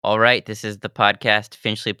All right, this is the podcast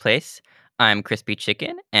Finchley Place. I'm Crispy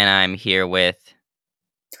Chicken, and I'm here with.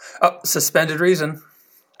 Oh, suspended reason.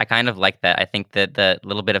 I kind of like that. I think that the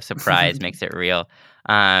little bit of surprise makes it real.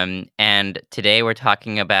 And today we're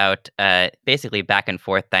talking about basically back and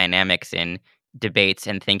forth dynamics in debates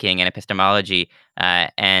and thinking and epistemology.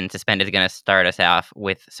 And Suspended is going to start us off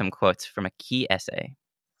with some quotes from a key essay.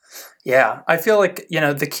 Yeah, I feel like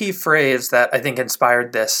the key phrase that I think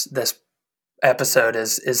inspired this episode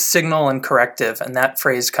is signal and corrective, and that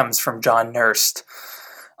phrase comes from John Nurst.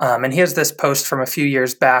 And he has this post from a few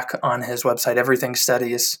years back on his website, Everything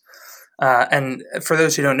Studies. And for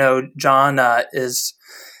those who don't know, John is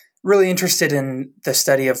really interested in the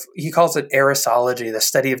study of, he calls it arisology, the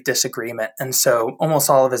study of disagreement. And so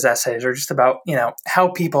almost all of his essays are just about, how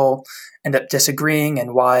people end up disagreeing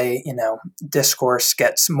and why, discourse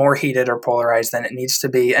gets more heated or polarized than it needs to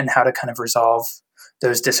be, and how to kind of resolve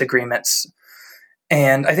those disagreements.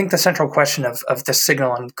 And I think the central question of the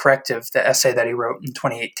signal and corrective, the essay that he wrote in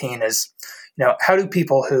 2018, is, how do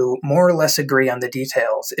people who more or less agree on the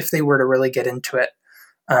details, if they were to really get into it,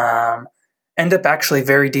 end up actually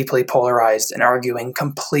very deeply polarized and arguing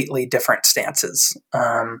completely different stances.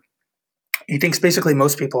 He thinks basically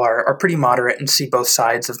most people are pretty moderate and see both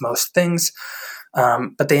sides of most things,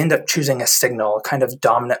 but they end up choosing a signal, a kind of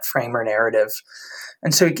dominant frame or narrative.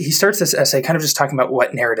 And so he starts this essay kind of just talking about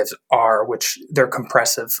what narratives are, which they're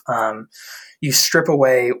compressive. You strip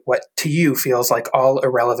away what to you feels like all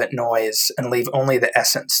irrelevant noise and leave only the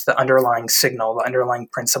essence, the underlying signal, the underlying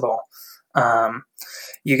principle.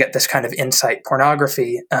 You get this kind of insight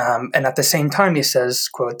pornography. And at the same time, he says,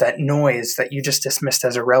 quote, that noise that you just dismissed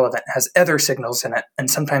as irrelevant has other signals in it. And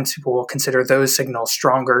sometimes people will consider those signals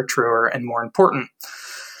stronger, truer, and more important.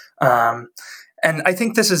 And I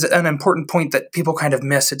think this is an important point that people kind of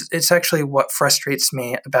miss. It's actually what frustrates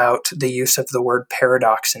me about the use of the word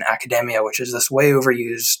paradox in academia, which is this way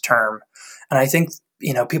overused term. And I think,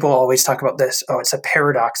 people always talk about this, it's a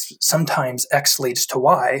paradox. Sometimes X leads to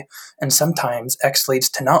Y, and sometimes X leads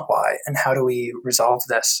to not Y. And how do we resolve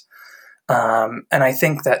this? And I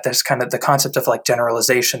think that there's kind of the concept of like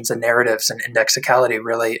generalizations and narratives and indexicality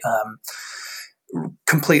really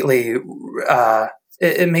completely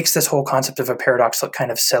it makes this whole concept of a paradox look kind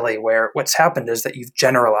of silly, where what's happened is that you've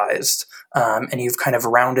generalized and you've kind of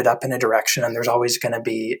rounded up in a direction, and there's always going to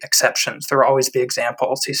be exceptions. There will always be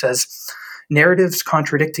examples. He says, narratives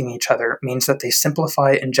contradicting each other means that they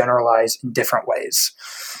simplify and generalize in different ways.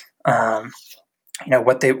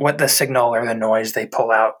 What the signal or the noise they pull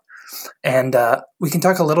out. And we can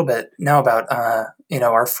talk a little bit now about,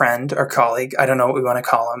 our friend, our colleague, I don't know what we want to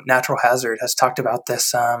call him, Natural Hazard, has talked about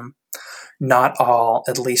this not all,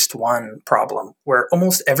 at least one problem, where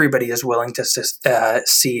almost everybody is willing to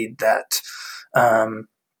see that,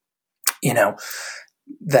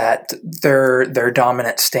 that their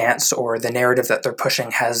dominant stance or the narrative that they're pushing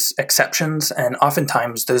has exceptions, and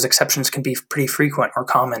oftentimes those exceptions can be pretty frequent or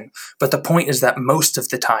common. But the point is that most of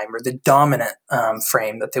the time, or the dominant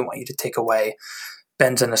frame that they want you to take away,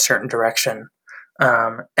 bends in a certain direction,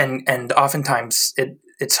 and oftentimes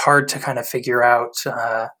it's hard to kind of figure out.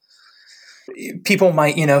 People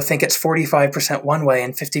might, think it's 45% one way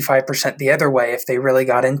and 55% the other way if they really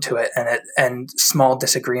got into it, and small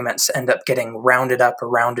disagreements end up getting rounded up or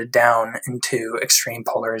rounded down into extreme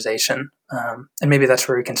polarization. And maybe that's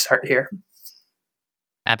where we can start here.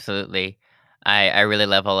 Absolutely. I really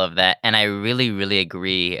love all of that. And I really, really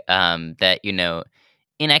agree that,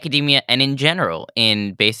 in academia and in general,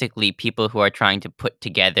 in basically people who are trying to put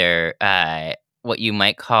together what you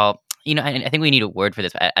might call, I think we need a word for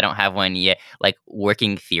this. I don't have one yet, like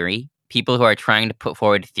working theory. People who are trying to put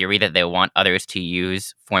forward theory that they want others to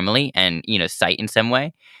use formally and, cite in some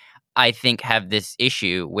way, I think have this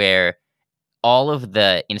issue where all of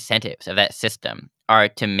the incentives of that system are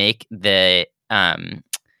to make the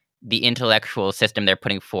intellectual system they're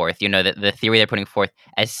putting forth, the theory they're putting forth,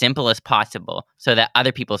 as simple as possible so that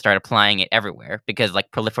other people start applying it everywhere, because like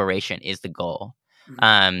proliferation is the goal.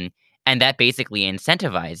 Mm-hmm. And that basically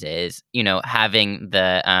incentivizes, having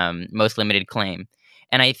the most limited claim.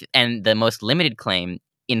 And the most limited claim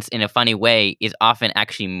in a funny way is often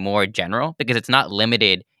actually more general, because it's not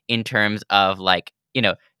limited in terms of like,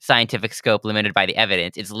 scientific scope limited by the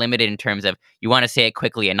evidence. It's limited in terms of you want to say it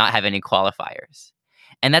quickly and not have any qualifiers.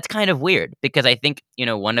 And that's kind of weird, because I think,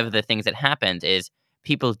 one of the things that happens is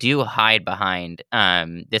people do hide behind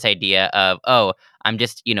this idea of, I'm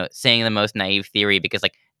just, saying the most naive theory because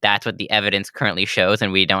like that's what the evidence currently shows,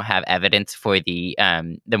 and we don't have evidence for the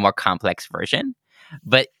more complex version.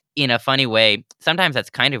 But in a funny way, sometimes that's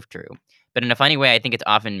kind of true, But in a funny way, I think it's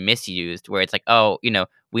often misused, where it's like, oh,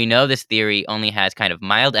 we know this theory only has kind of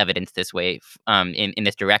mild evidence this way, in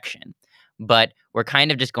this direction, but we're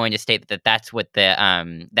kind of just going to state that that's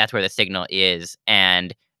that's where the signal is,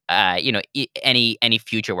 and any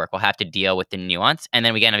future work will have to deal with the nuance, and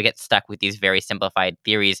then we kind of get stuck with these very simplified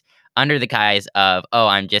theories under the guise of, oh,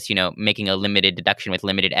 I'm just making a limited deduction with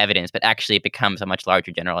limited evidence, but actually it becomes a much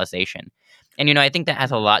larger generalization. And I think that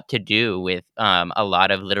has a lot to do with a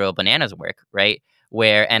lot of literal bananas work, right?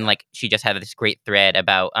 And like she just had this great thread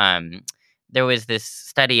about there was this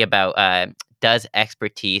study about does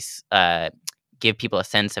expertise give people a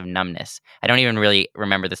sense of numbness? I don't even really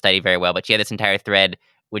remember the study very well, but she had this entire thread,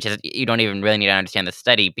 which is, you don't even really need to understand the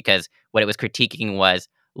study, because what it was critiquing was,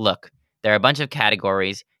 look, there are a bunch of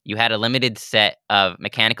categories. You had a limited set of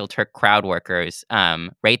Mechanical Turk crowd workers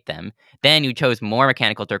rate them. Then you chose more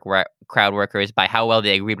Mechanical Turk crowd workers by how well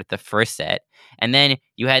they agreed with the first set. And then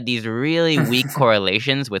you had these really weak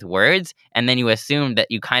correlations with words. And then you assumed that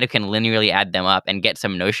you kind of can linearly add them up and get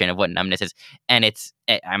some notion of what numbness is. And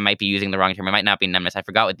I might be using the wrong term. It might not be numbness. I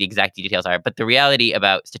forgot what the exact details are. But the reality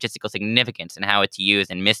about statistical significance and how it's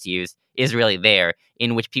used and misused is really there,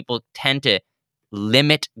 in which people tend to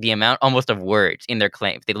limit the amount almost of words in their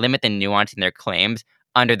claims. They limit the nuance in their claims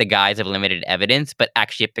under the guise of limited evidence, but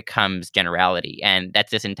actually it becomes generality. And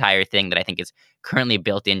that's this entire thing that I think is currently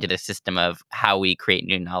built into the system of how we create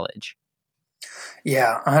new knowledge.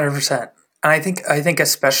 Yeah, 100%. And I think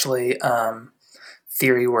especially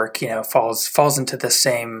theory work, falls into the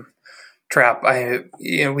same trap.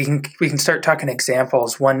 We can start talking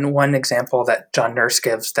examples. One example that John Nurse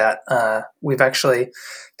gives that we've actually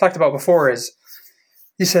talked about before is,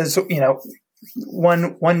 he says,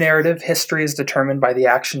 one narrative, history, is determined by the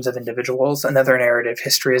actions of individuals. Another narrative,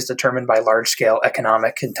 history, is determined by large-scale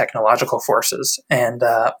economic and technological forces. And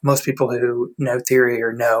most people who know theory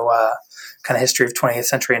or know kind of history of 20th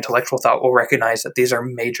century intellectual thought will recognize that these are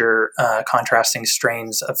major contrasting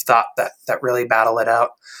strains of thought that really battle it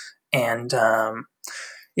out. And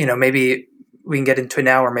maybe we can get into it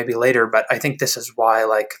now or maybe later, but I think this is why,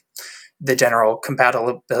 like, the general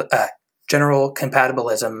compatibilism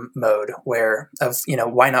mode,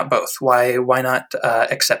 why not both? Why not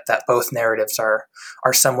accept that both narratives are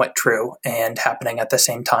somewhat true and happening at the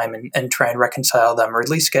same time, and try and reconcile them, or at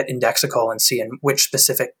least get indexical and see in which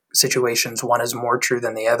specific situations one is more true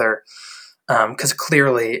than the other. Because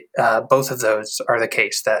clearly both of those are the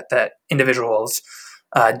case, that individuals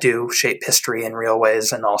do shape history in real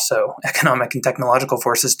ways, and also economic and technological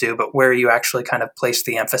forces do, but where you actually kind of place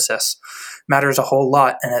the emphasis matters a whole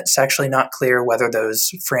lot, and it's actually not clear whether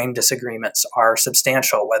those frame disagreements are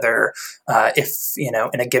substantial, whether if,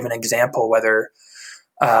 in a given example, whether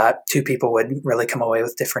two people would really come away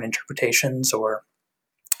with different interpretations, or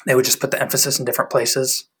they would just put the emphasis in different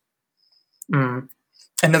places.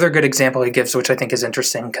 Another good example he gives, which I think is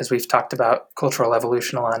interesting because we've talked about cultural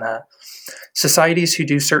evolution on societies who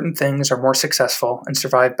do certain things are more successful and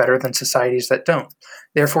survive better than societies that don't.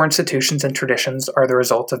 Therefore, institutions and traditions are the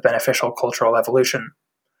result of beneficial cultural evolution.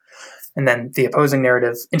 And then the opposing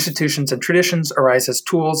narrative, institutions and traditions arise as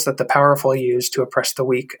tools that the powerful use to oppress the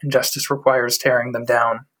weak, and justice requires tearing them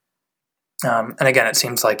down. And again, it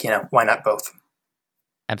seems like, why not both?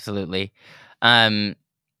 Absolutely.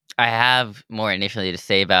 I have more initially to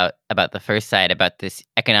say about the first side, about this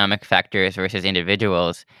economic factors versus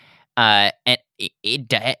individuals. And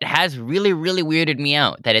it has really, really weirded me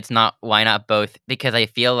out that it's not why not both, because I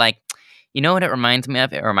feel like, what it reminds me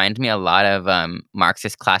of? It reminds me a lot of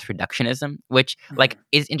Marxist class reductionism, which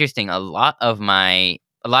is interesting. A lot of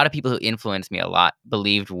people who influenced me a lot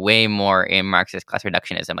believed way more in Marxist class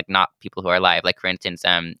reductionism, like not people who are alive. Like, for instance,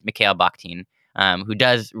 Mikhail Bakhtin, who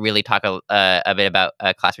does really talk a bit about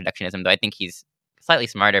class reductionism, though I think he's slightly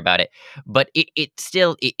smarter about it. But it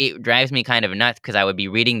still drives me kind of nuts, because I would be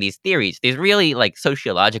reading these theories, these really like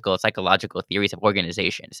sociological, psychological theories of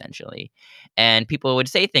organization, essentially. And people would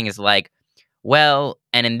say things like, well,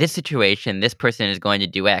 and in this situation, this person is going to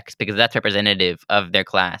do X because that's representative of their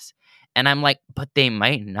class. And I'm like, but they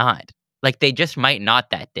might not. Like, they just might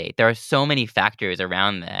not that day. There are so many factors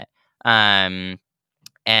around that.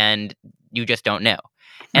 And you just don't know.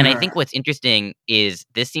 And I think what's interesting is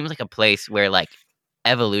this seems like a place where, like,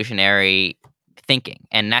 evolutionary thinking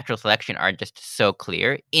and natural selection are just so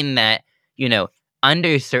clear, in that,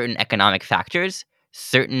 under certain economic factors,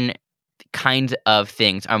 certain kinds of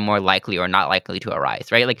things are more likely or not likely to arise,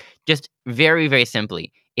 right? Like, just very, very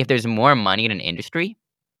simply, if there's more money in an industry,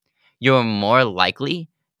 you're more likely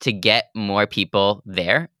to get more people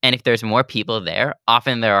there. And if there's more people there,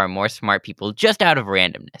 often there are more smart people just out of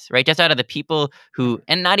randomness, right? Just out of the people who,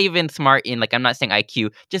 and not even smart in, like, I'm not saying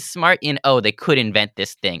IQ, just smart in, oh, they could invent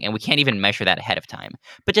this thing and we can't even measure that ahead of time.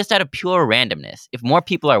 But just out of pure randomness, if more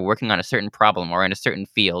people are working on a certain problem or in a certain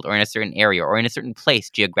field or in a certain area or in a certain place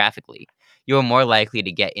geographically, you're more likely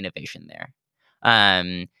to get innovation there.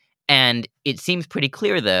 And it seems pretty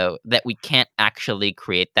clear, though, that we can't actually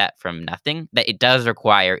create that from nothing, that it does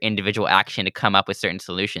require individual action to come up with certain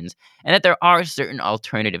solutions, and that there are certain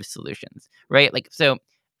alternative solutions, right? Like, so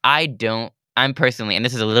I'm personally, and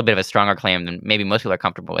this is a little bit of a stronger claim than maybe most people are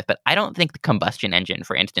comfortable with, but I don't think the combustion engine,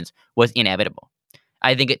 for instance, was inevitable.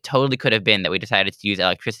 I think it totally could have been that we decided to use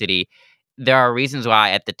electricity. There are reasons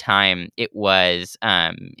why at the time it was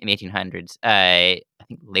in the 1800s. I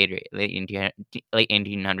think late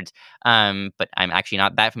 1800s. But I'm actually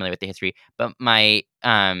not that familiar with the history. But my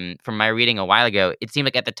from my reading a while ago, it seemed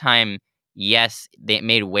like at the time, yes, it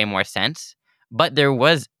made way more sense. But there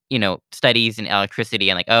was, studies in electricity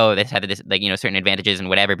and like, oh, this had this, like, certain advantages and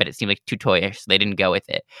whatever. But it seemed like too toyish, so they didn't go with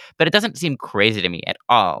it. But it doesn't seem crazy to me at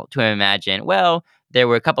all to imagine, well, there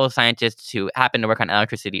were a couple of scientists who happened to work on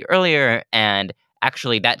electricity earlier, and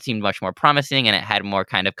actually that seemed much more promising and it had more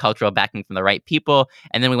kind of cultural backing from the right people.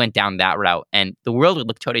 And then we went down that route and the world would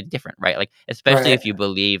look totally different, right? Like, especially Right. if you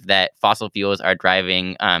believe that fossil fuels are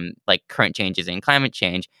driving like current changes in climate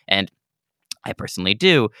change, and I personally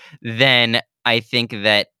do, then I think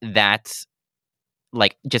that that's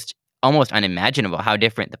like just almost unimaginable how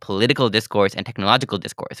different the political discourse and technological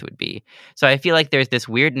discourse would be. So I feel like there's this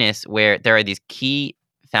weirdness where there are these key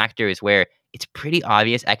factors where it's pretty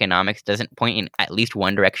obvious economics doesn't point in at least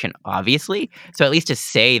one direction, obviously. So at least to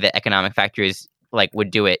say that economic factors like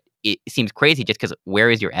would do it, it seems crazy just because where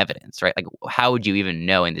is your evidence, right? Like, how would you even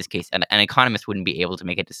know in this case? An economist wouldn't be able to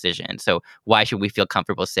make a decision. So why should we feel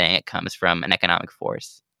comfortable saying it comes from an economic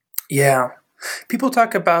force? Yeah. People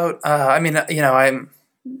talk about, I'm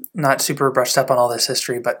not super brushed up on all this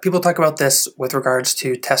history, but people talk about this with regards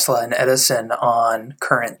to Tesla and Edison on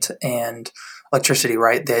current and electricity,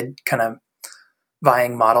 right? They had kind of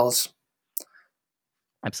vying models.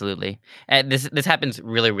 Absolutely. And this happens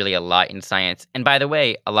really, really a lot in science. And by the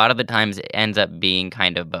way, a lot of the times it ends up being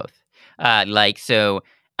kind of both. Like, so,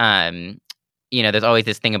 um, there's always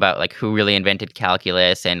this thing about like who really invented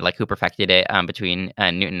calculus and like who perfected it between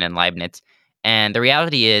Newton and Leibniz. And the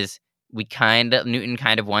reality is, Newton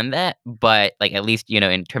kind of won that, but like at least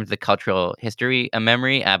in terms of the cultural history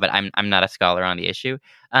memory. But I'm not a scholar on the issue.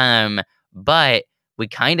 But we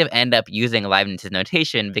kind of end up using Leibniz's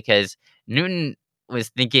notation because Newton was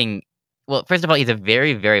thinking, well, first of all, he's a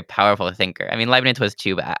very, very powerful thinker. I mean, Leibniz was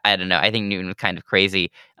too, but I don't know. I think Newton was kind of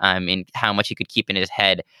crazy in how much he could keep in his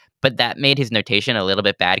head. But that made his notation a little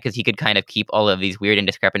bit bad because he could kind of keep all of these weird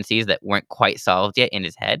indiscrepancies that weren't quite solved yet in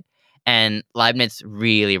his head. And Leibniz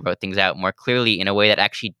really wrote things out more clearly in a way that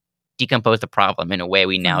actually decomposed the problem in a way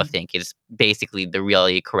we now Mhm. think is basically the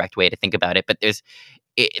really correct way to think about it. But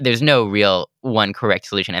there's no real one correct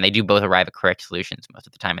solution, and they do both arrive at correct solutions most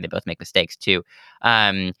of the time, and they both make mistakes too.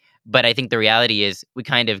 Um, but I think the reality is we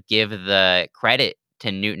kind of give the credit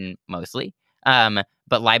to Newton mostly.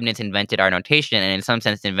 But Leibniz invented our notation, and in some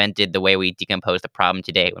sense invented the way we decompose the problem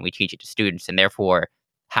today when we teach it to students, and therefore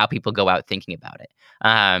how people go out thinking about it.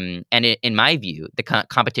 In my view, the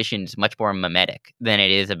competition is much more mimetic than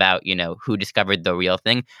it is about who discovered the real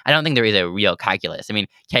thing. I don't think there is a real calculus. I mean,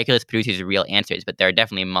 calculus produces real answers, but there are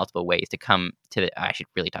definitely multiple ways to come to the. I should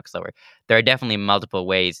really talk slower. There are definitely multiple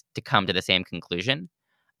ways to come to the same conclusion.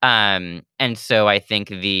 And so I think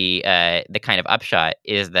the kind of upshot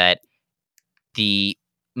is that the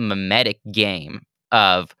mimetic game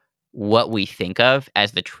of what we think of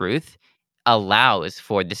as the truth allows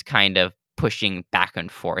for this kind of pushing back and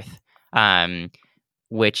forth, um,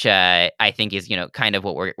 which I think is kind of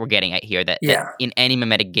what we're getting at here. That Yeah. in any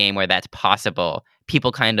mimetic game where that's possible,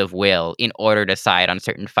 people kind of will in order to side on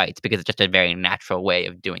certain fights because it's just a very natural way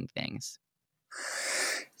of doing things.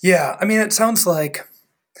 Yeah. I mean, it sounds like,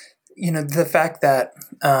 the fact that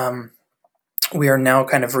we are now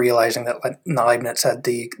kind of realizing that Leibniz had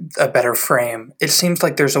a better frame. It seems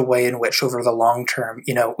like there's a way in which, over the long term,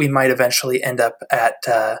 we might eventually end up at,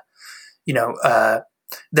 at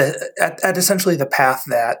essentially the path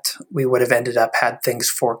that we would have ended up had things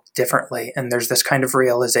forked differently. And there's this kind of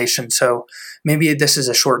realization. So maybe this is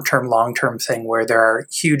a short-term, long-term thing where there are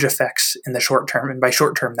huge effects in the short term, and by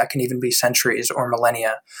short term that can even be centuries or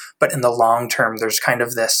millennia. But in the long term, there's kind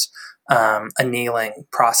of this annealing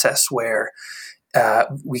process where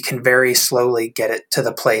we can very slowly get it to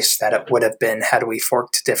the place that it would have been had we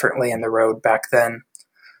forked differently in the road back then.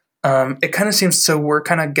 It kind of seems, so we're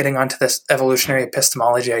kind of getting onto this evolutionary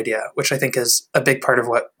epistemology idea, which I think is a big part of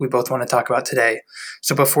what we both want to talk about today.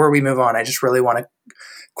 So before we move on, I just really want to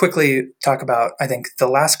quickly talk about, I think, the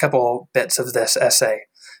last couple bits of this essay,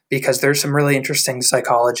 because there's some really interesting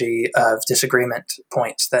psychology of disagreement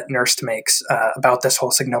points that Nurst makes about this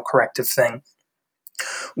whole signal corrective thing.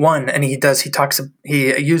 One, and he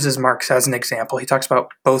uses Marx as an example. He talks about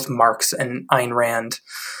both Marx and Ayn Rand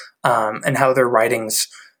and how their writings,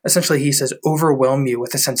 essentially, he says, overwhelm you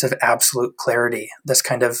with a sense of absolute clarity. This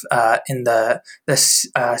kind of, in the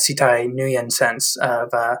Sitai Nguyen sense of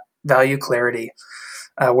value clarity,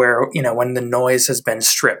 where, when the noise has been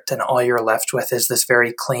stripped and all you're left with is this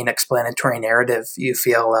very clean explanatory narrative, you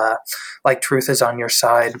feel like truth is on your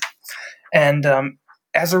side. And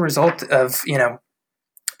as a result of,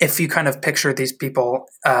 if you kind of picture these people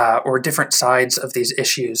or different sides of these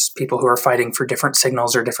issues, people who are fighting for different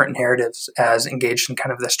signals or different narratives as engaged in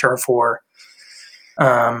kind of this turf war,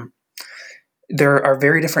 there are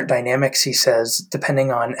very different dynamics, he says, depending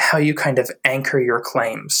on how you kind of anchor your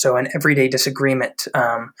claims. So in everyday disagreement,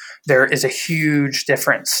 there is a huge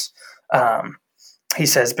difference, he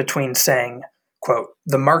says, between saying, quote,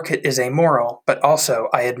 the market is amoral, but also,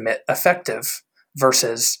 I admit, effective,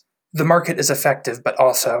 versus the market is effective, but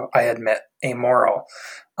also, I admit, amoral.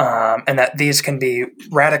 And that these can be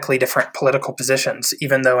radically different political positions,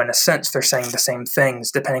 even though in a sense they're saying the same things,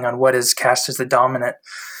 depending on what is cast as the dominant.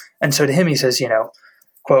 And so to him, he says,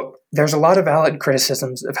 quote, there's a lot of valid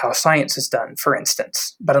criticisms of how science is done, for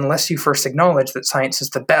instance, but unless you first acknowledge that science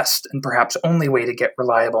is the best and perhaps only way to get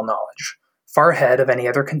reliable knowledge, far ahead of any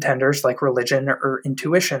other contenders like religion or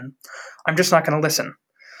intuition, I'm just not going to listen.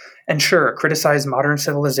 And sure, criticize modern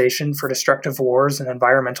civilization for destructive wars and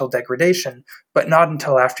environmental degradation, but not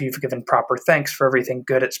until after you've given proper thanks for everything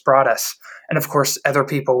good it's brought us. And of course, other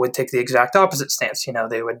people would take the exact opposite stance.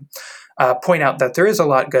 They would point out that there is a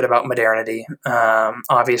lot good about modernity.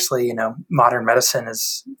 Obviously, modern medicine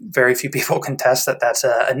is, very few people contest that that's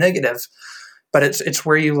a negative, but it's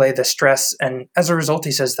where you lay the stress. And as a result,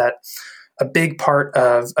 he says that a big part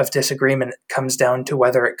of disagreement comes down to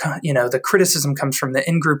whether the criticism comes from the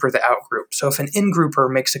in-group or the out-group. So if an in-grouper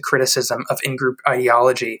makes a criticism of in-group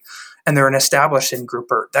ideology and they're an established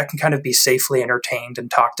in-grouper, that can kind of be safely entertained and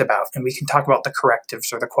talked about. And we can talk about the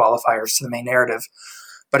correctives or the qualifiers to the main narrative.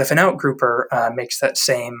 But if an out-grouper makes that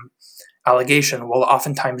same allegation, we'll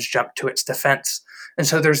oftentimes jump to its defense. And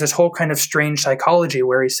so there's this whole kind of strange psychology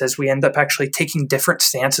where he says we end up actually taking different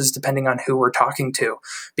stances depending on who we're talking to,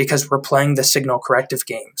 because we're playing the signal corrective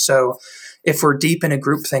game. So if we're deep in a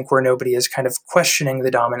groupthink where nobody is kind of questioning the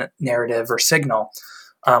dominant narrative or signal,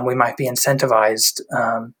 we might be incentivized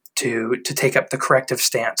to take up the corrective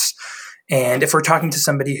stance. And if we're talking to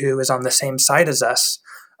somebody who is on the same side as us,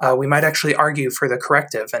 we might actually argue for the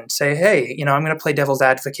corrective and say, hey, I'm going to play devil's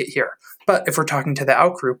advocate here. But if we're talking to the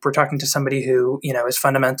out-group, we're talking to somebody who, is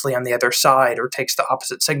fundamentally on the other side or takes the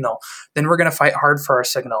opposite signal, then we're going to fight hard for our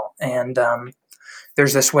signal. And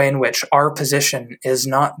there's this way in which our position is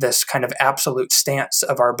not this kind of absolute stance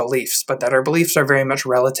of our beliefs, but that our beliefs are very much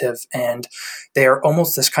relative, and they are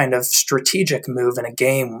almost this kind of strategic move in a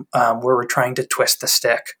game where we're trying to twist the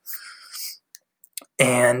stick.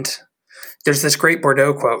 And there's this great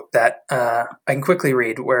Bordeaux quote that I can quickly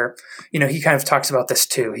read where, he kind of talks about this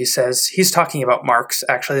too. He says, he's talking about Marx.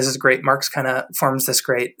 Actually, this is great. Marx kind of forms this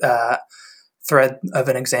great thread of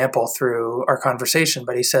an example through our conversation.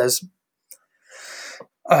 But he says,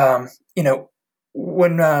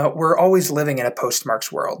 when we're always living in a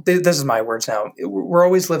post-Marx world, this is my words now, we're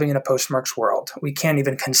always living in a post-Marx world. We can't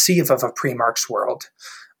even conceive of a pre-Marx world.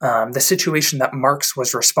 The situation that Marx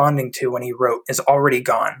was responding to when he wrote is already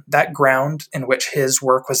gone. That ground in which his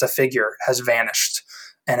work was a figure has vanished.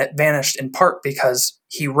 And it vanished in part because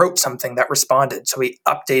he wrote something that responded. So he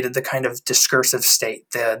updated the kind of discursive state,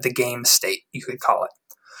 the game state, you could call it.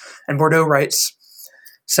 And Bordeaux writes,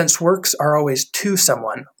 since works are always to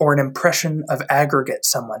someone or an impression of aggregate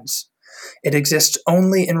someone's, it exists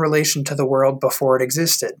only in relation to the world before it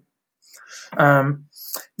existed.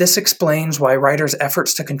 This explains why writers'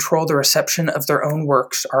 efforts to control the reception of their own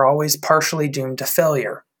works are always partially doomed to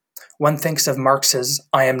failure. One thinks of Marx's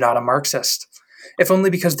I am not a Marxist, if only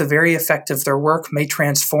because the very effect of their work may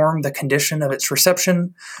transform the condition of its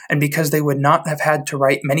reception, and because they would not have had to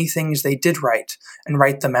write many things they did write, and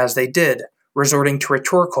write them as they did, resorting to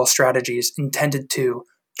rhetorical strategies intended to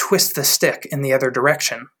twist the stick in the other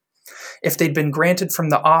direction, if they'd been granted from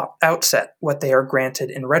the outset what they are granted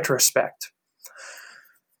in retrospect.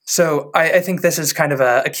 So I think this is kind of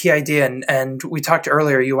a key idea, and we talked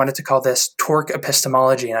earlier. You wanted to call this torque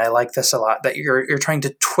epistemology, and I like this a lot. That you're trying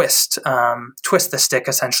to twist the stick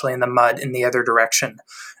essentially in the mud in the other direction,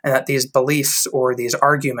 and that these beliefs or these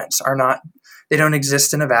arguments are not. They don't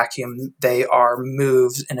exist in a vacuum. They are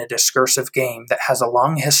moves in a discursive game that has a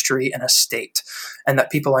long history and a state, and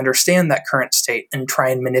that people understand that current state and try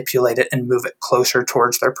and manipulate it and move it closer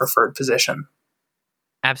towards their preferred position.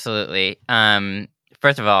 Absolutely.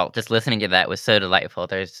 First of all, just listening to that was so delightful.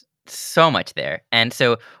 There's so much there. And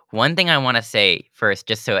so one thing I want to say first,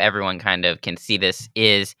 just so everyone kind of can see this,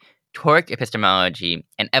 is torque epistemology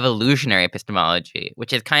and evolutionary epistemology,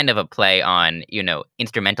 which is kind of a play on,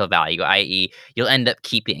 instrumental value, i.e., you'll end up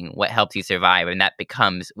keeping what helps you survive, and that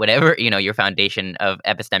becomes whatever, your foundation of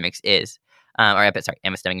epistemics is,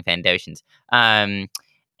 epistemic foundations.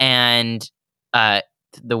 And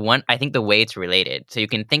I think the way it's related. So you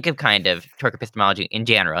can think of kind of torque epistemology in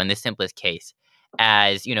general, in the simplest case,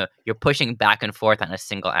 as you're pushing back and forth on a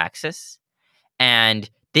single axis, and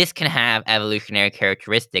this can have evolutionary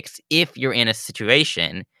characteristics if you're in a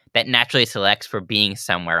situation that naturally selects for being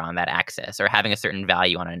somewhere on that axis or having a certain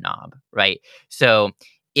value on a knob, right? So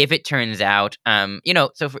if it turns out,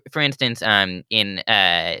 so for instance, in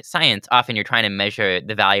science, often you're trying to measure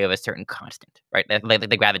the value of a certain constant, right? Like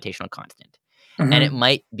the gravitational constant. And it Mm-hmm.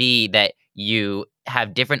 might be that you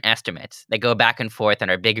have different estimates that go back and forth and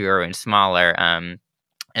are bigger and smaller.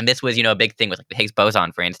 And this was, a big thing with like the Higgs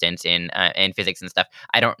boson, for instance, in physics and stuff.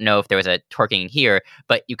 I don't know if there was a torquing here,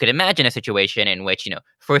 but you could imagine a situation in which,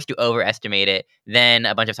 first you overestimate it, then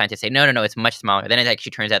a bunch of scientists say, no, it's much smaller. Then it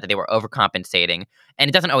actually turns out that they were overcompensating. And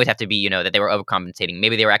it doesn't always have to be, that they were overcompensating.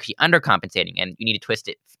 Maybe they were actually undercompensating, and you need to twist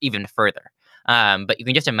it even further. But you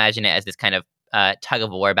can just imagine it as this kind of tug of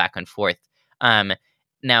war back and forth.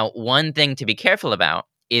 Now, one thing to be careful about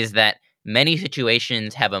is that many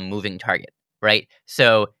situations have a moving target, right?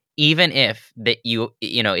 So even if that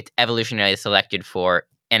it's evolutionarily selected for,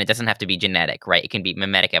 and it doesn't have to be genetic, right? It can be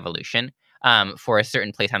mimetic evolution for a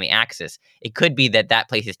certain place on the axis. It could be that that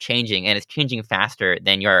place is changing, and it's changing faster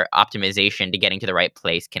than your optimization to getting to the right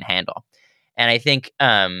place can handle. And I think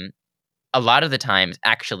a lot of the times,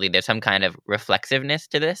 actually, there's some kind of reflexiveness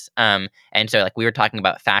to this. And so, like we were talking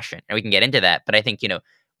about fashion, and we can get into that. But I think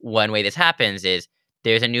one way this happens is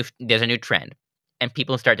there's a new trend, and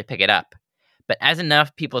people start to pick it up. But as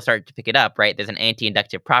enough people start to pick it up, right? There's an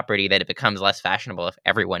anti-inductive property that it becomes less fashionable if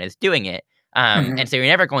everyone is doing it. And Mm-hmm. so you're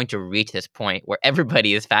never going to reach this point where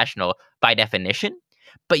everybody is fashionable by definition.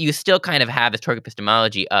 But you still kind of have this torque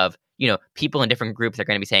epistemology of people in different groups are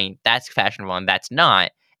going to be saying that's fashionable and that's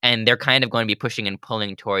not, and they're kind of going to be pushing and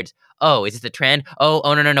pulling towards, oh, is this the trend? Oh,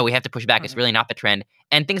 no, we have to push back. It's Mm-hmm. really not the trend.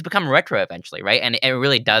 And things become retro eventually, right? And it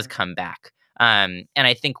really does come back. And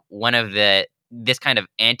I think one of this kind of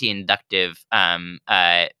anti-inductive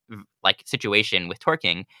like situation with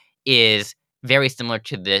torquing is very similar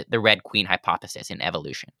to the Red Queen hypothesis in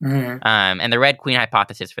evolution. Mm-hmm. And the Red Queen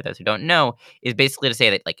hypothesis, for those who don't know, is basically to say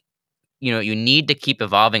that like you need to keep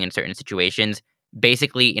evolving in certain situations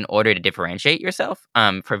basically in order to differentiate yourself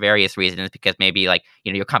for various reasons, because maybe like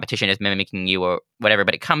your competition is mimicking you or whatever.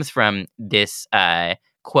 But it comes from this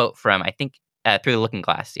quote from, I think, Through the Looking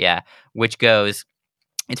Glass, which goes,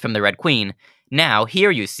 it's from the Red Queen. Now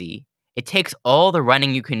here you see, it takes all the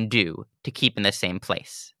running you can do to keep in the same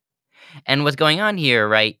place. And what's going on here,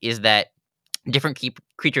 right, is that different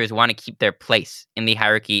creatures want to keep their place in the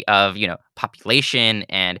hierarchy of population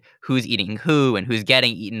and who's eating who and who's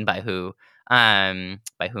getting eaten by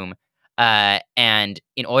by whom. And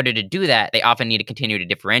in order to do that, they often need to continue to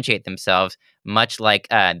differentiate themselves, much like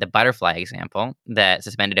the butterfly example that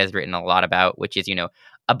Suspended has written a lot about, which is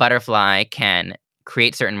a butterfly can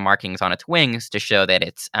create certain markings on its wings to show that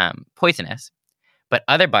it's poisonous, but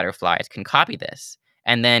other butterflies can copy this,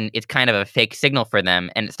 and then it's kind of a fake signal for them,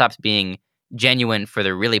 and it stops being genuine for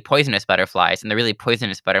the really poisonous butterflies, and the really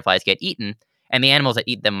poisonous butterflies get eaten, and the animals that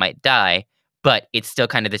eat them might die. But it's still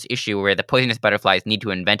kind of this issue where the poisonous butterflies need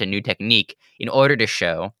to invent a new technique in order to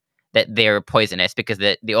show that they're poisonous, because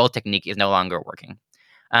the old technique is no longer working.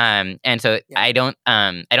 And so Yeah. I don't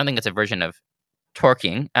think it's a version of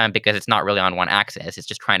torquing, because it's not really on one axis. It's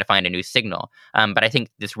just trying to find a new signal. But I think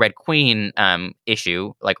this Red Queen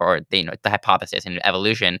issue, or the hypothesis in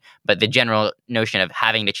evolution, but the general notion of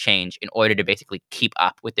having to change in order to basically keep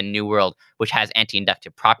up with the new world, which has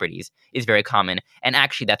anti-inductive properties, is very common. And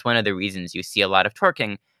actually, that's one of the reasons you see a lot of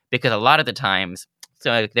torquing, because a lot of the times,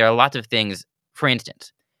 so there are lots of things. For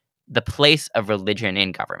instance, the place of religion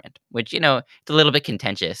in government, which it's a little bit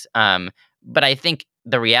contentious. But I think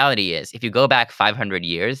the reality is, if you go back 500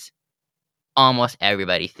 years, almost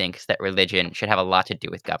everybody thinks that religion should have a lot to do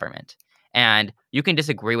with government. And you can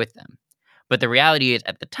disagree with them. But the reality is,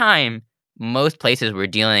 at the time, most places were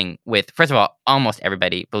dealing with, first of all, almost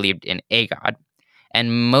everybody believed in a God.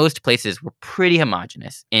 And most places were pretty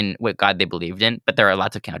homogenous in what God they believed in, but there are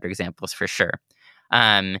lots of counterexamples for sure.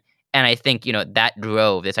 Um, and I think, that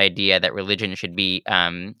drove this idea that religion should be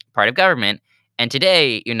part of government. And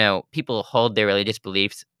today, people hold their religious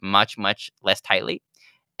beliefs much, much less tightly.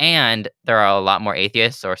 And there are a lot more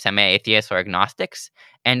atheists or semi-atheists or agnostics.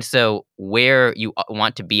 And so where you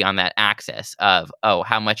want to be on that axis of,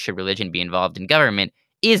 how much should religion be involved in government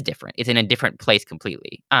is different. It's in a different place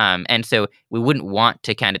completely. And so we wouldn't want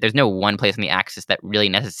to there's no one place on the axis that really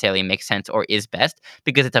necessarily makes sense or is best,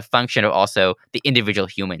 because it's a function of also the individual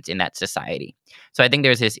humans in that society. So I think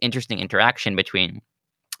there's this interesting interaction between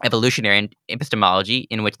evolutionary epistemology,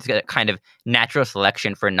 in which it's a kind of natural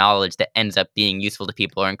selection for knowledge that ends up being useful to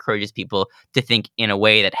people or encourages people to think in a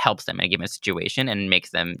way that helps them in a given situation and makes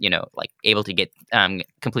them, able to get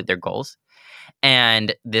complete their goals.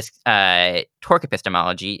 And this torque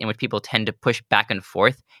epistemology, in which people tend to push back and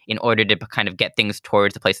forth in order to kind of get things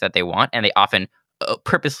towards the place that they want, and they often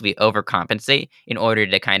purposely overcompensate in order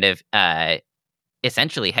to kind of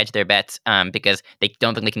essentially hedge their bets, because they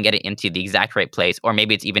don't think they can get it into the exact right place, or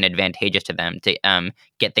maybe it's even advantageous to them to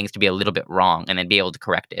get things to be a little bit wrong and then be able to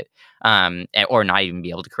correct it, or not even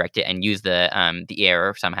be able to correct it and use the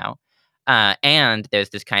error somehow. And there's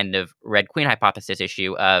this kind of Red Queen hypothesis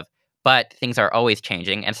issue of, but things are always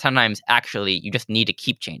changing, and sometimes actually you just need to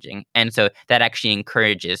keep changing. And so that actually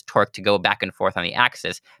encourages torque to go back and forth on the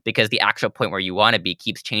axis, because the actual point where you want to be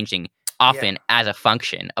keeps changing often as a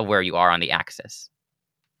function of where you are on the axis.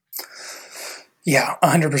 Yeah,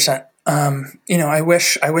 100%. I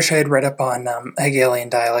wish I had read up on Hegelian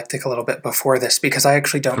dialectic a little bit before this, because I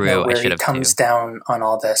actually don't know where he comes down on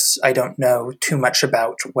all this. I don't know too much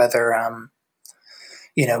about whether,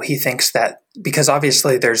 he thinks that, because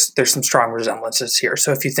obviously there's some strong resemblances here.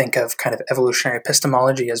 So if you think of kind of evolutionary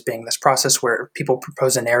epistemology as being this process where people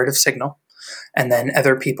propose a narrative signal, and then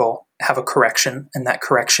other people have a correction, and that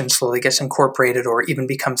correction slowly gets incorporated or even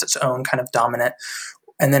becomes its own kind of dominant,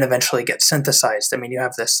 and then eventually gets synthesized. I mean, you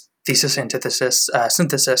have this thesis, antithesis,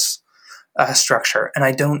 synthesis structure, and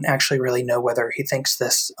I don't actually really know whether he thinks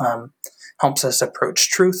this helps us approach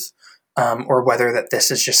truth, or whether that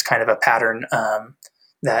this is just kind of a pattern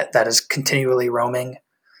that is continually roaming.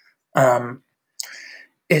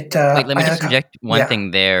 Wait, let me just interject one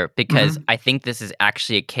thing there, because I think this is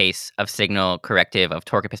actually a case of signal corrective of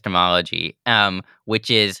torque epistemology,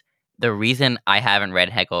 which is the reason I haven't read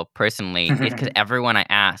Hegel personally is because everyone I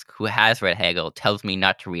ask who has read Hegel tells me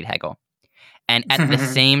not to read Hegel. And at the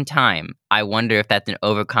same time, I wonder if that's an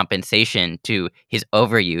overcompensation to his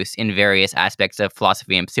overuse in various aspects of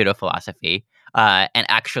philosophy and pseudo-philosophy. And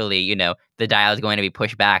actually, the dial is going to be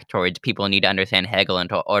pushed back towards people need to understand Hegel in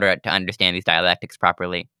order to understand these dialectics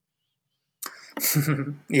properly.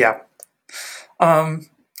 Yeah.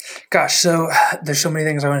 Gosh, so there's so many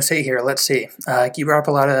things I want to say here. Let's see. You brought up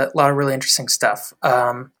a lot of really interesting stuff.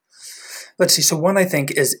 Let's see. So one, I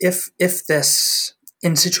think, is if this,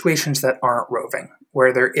 in situations that aren't roving,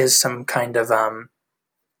 where there is some kind of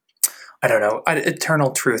I don't know,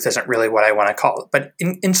 eternal truth isn't really what I want to call it, but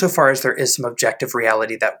insofar as there is some objective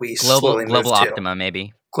reality that we slowly move to. Global optima,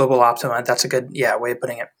 maybe. Global optima, that's a good way of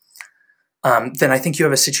putting it. Then I think you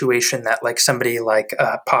have a situation that, like, somebody like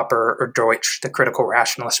Popper or Deutsch, the critical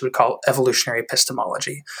rationalist, would call evolutionary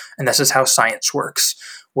epistemology. And this is how science works,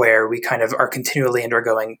 where we kind of are continually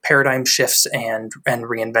undergoing paradigm shifts and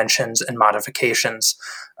reinventions and modifications.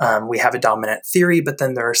 We have a dominant theory, but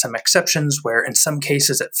then there are some exceptions where in some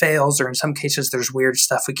cases it fails, or in some cases there's weird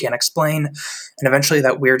stuff we can't explain. And eventually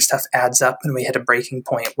that weird stuff adds up, and we hit a breaking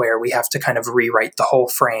point where we have to kind of rewrite the whole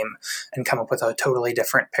frame and come up with a totally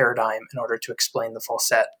different paradigm in order to explain the full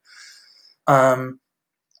set.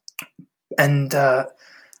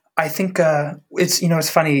 I think it's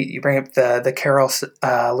funny you bring up the Carroll,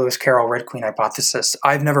 Lewis Carroll Red Queen hypothesis.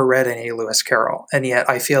 I've never read any Lewis Carroll, and yet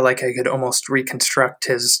I feel like I could almost reconstruct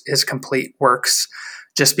his complete works,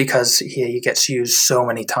 just because he gets used so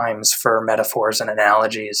many times for metaphors and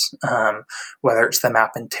analogies, whether it's the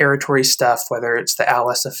map and territory stuff, whether it's the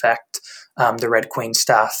Alice effect, the Red Queen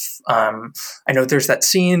stuff. I know there's that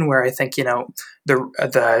scene where I think,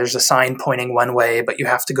 there's a sign pointing one way, but you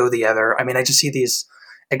have to go the other. I mean, I just see these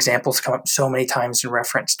examples come up so many times in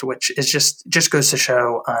reference to, which is just goes to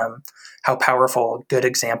show how powerful good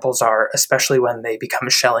examples are, especially when they become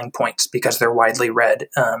shelling points because they're widely read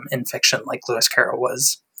in fiction, like Lewis Carroll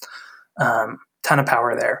was. Ton of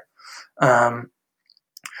power there.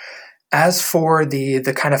 As for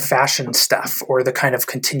the kind of fashion stuff or the kind of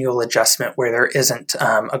continual adjustment where there isn't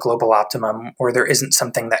a global optimum or there isn't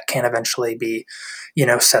something that can eventually be,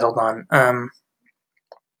 settled on.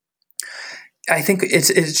 I think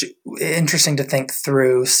it's interesting to think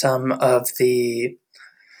through some of the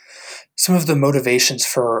motivations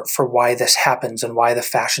for why this happens and why the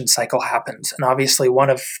fashion cycle happens. And obviously, one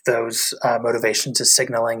of those motivations is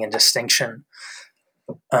signaling and distinction.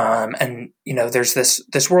 And there's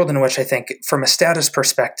this world in which I think, from a status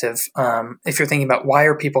perspective, if you're thinking about why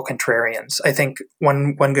are people contrarians, I think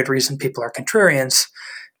one good reason people are contrarians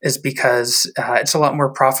is because it's a lot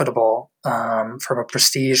more profitable from a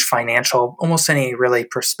prestige, financial, almost any really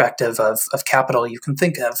perspective of capital you can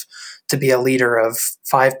think of, to be a leader of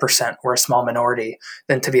 5% or a small minority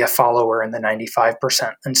than to be a follower in the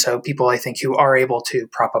 95%. And so people, I think, who are able to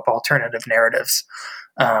prop up alternative narratives,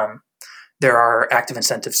 there are active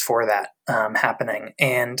incentives for that happening.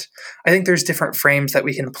 And I think there's different frames that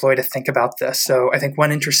we can employ to think about this. So I think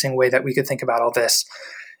one interesting way that we could think about all this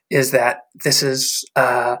is that this is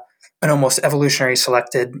an almost evolutionary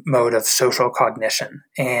selected mode of social cognition,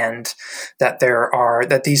 and that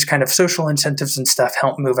that these kind of social incentives and stuff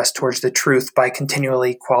help move us towards the truth by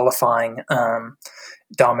continually qualifying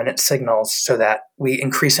dominant signals so that we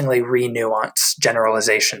increasingly re-nuance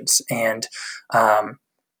generalizations. And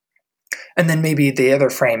then maybe the other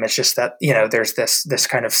frame is just that, there's this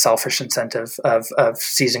kind of selfish incentive of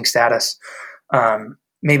seizing status.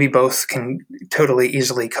 Maybe both can totally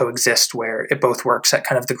easily coexist, where it both works at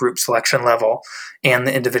kind of the group selection level and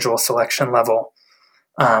the individual selection level,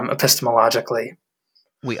 epistemologically.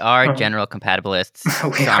 We are general compatibilists,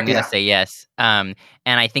 so I'm going to say yes. And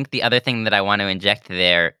I think the other thing that I want to inject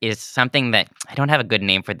there is something that I don't have a good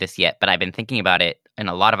name for this yet, but I've been thinking about it in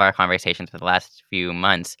a lot of our conversations for the last few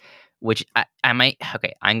months, which I might,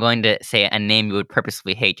 okay, I'm going to say a name you would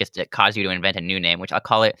purposely hate just to cause you to invent a new name, which I'll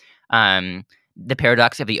call it the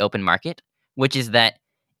paradox of the open market, which is that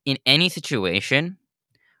in any situation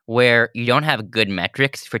where you don't have good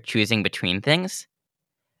metrics for choosing between things,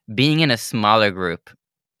 being in a smaller group,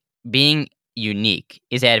 being unique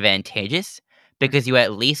is advantageous because you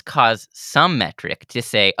at least cause some metric to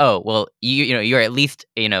say, oh, well, you're at least,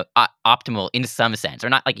 optimal in some sense, or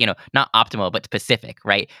not like, not optimal, but specific,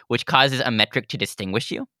 right? Which causes a metric to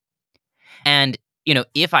distinguish you. And,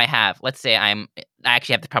 if I have, let's say I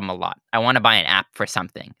actually have this problem a lot. I want to buy an app for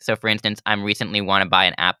something. So for instance, I'm recently want to buy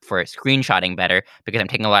an app for screenshotting better because I'm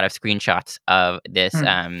taking a lot of screenshots of this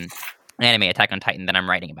anime Attack on Titan that I'm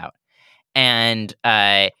writing about. And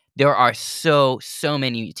there are so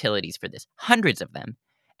many utilities for this, hundreds of them.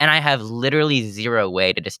 And I have literally zero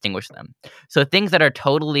way to distinguish them. So things that are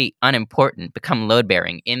totally unimportant become load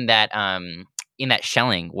bearing in that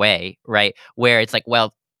shelling way, right? Where it's like,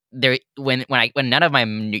 well, when none of my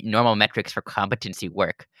normal metrics for competency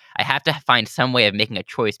work, I have to find some way of making a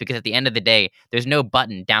choice, because at the end of the day, there's no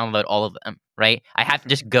button download all of them, right? I have to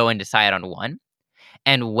just go and decide on one.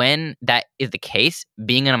 And when that is the case,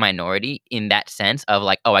 being in a minority in that sense of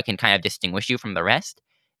like, oh, I can kind of distinguish you from the rest,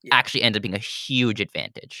 actually ends up being a huge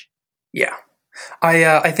advantage. Yeah.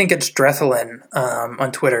 I think it's Drethelin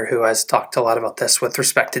on Twitter who has talked a lot about this with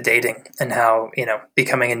respect to dating and how,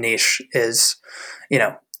 becoming a niche is,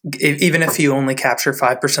 even if you only capture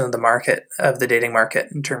 5% of the market, of the dating market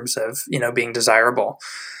in terms of, being desirable,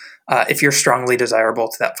 if you're strongly desirable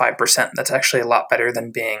to that 5%, that's actually a lot better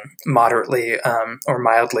than being moderately or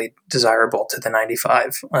mildly desirable to the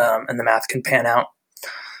 95, and the math can pan out.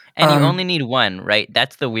 And you only need one, right?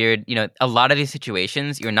 That's the weird, a lot of these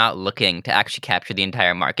situations, you're not looking to actually capture the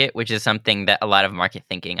entire market, which is something that a lot of market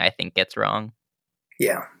thinking, I think, gets wrong.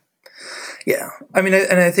 Yeah. Yeah. I mean,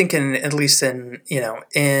 and I think at least in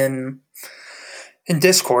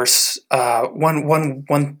discourse, one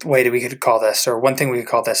way that we could call this, or one thing we could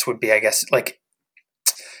call this, would be, I guess, like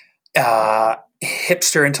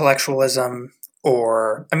hipster intellectualism,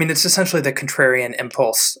 or, I mean, it's essentially the contrarian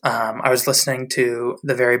impulse. I was listening to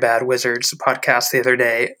the Very Bad Wizards podcast the other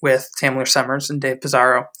day with Tamler Summers and Dave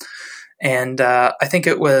Pizarro. And I think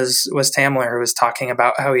it was Tamler who was talking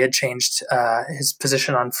about how he had changed his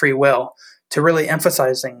position on free will to really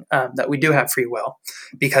emphasizing that we do have free will,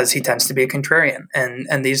 because he tends to be a contrarian.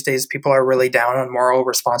 And these days people are really down on moral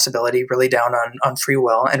responsibility, really down on free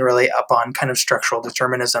will, and really up on kind of structural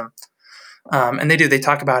determinism. And they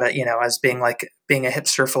talk about it, as being like being a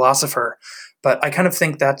hipster philosopher. But I kind of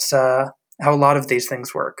think that's how a lot of these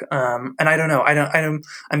things work. And I don't know.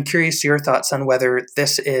 I'm curious to your thoughts on whether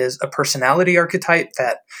this is a personality archetype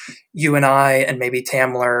that you and I and maybe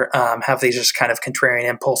Tamler have these just kind of contrarian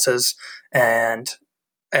impulses, and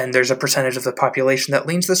and there's a percentage of the population that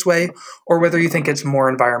leans this way, or whether you think it's more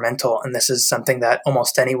environmental, and this is something that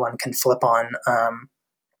almost anyone can flip on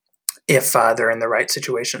if they're in the right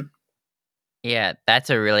situation. Yeah,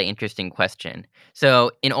 that's a really interesting question.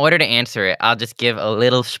 So, in order to answer it, I'll just give a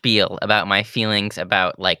little spiel about my feelings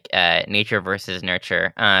about nature versus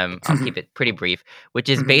nurture. I'll keep it pretty brief, which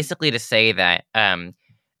is Mhm. basically to say that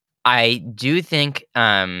I do think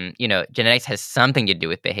genetics has something to do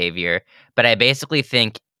with behavior, but I basically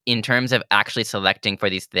think in terms of actually selecting for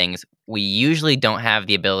these things, we usually don't have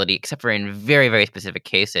the ability, except for in very, very specific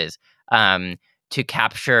cases, to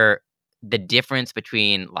capture the difference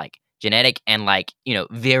between genetic and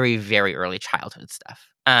very, very early childhood stuff.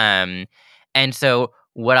 And so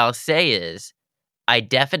what I'll say is I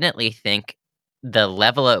definitely think the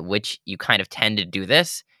level at which you kind of tend to do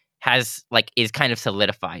this is kind of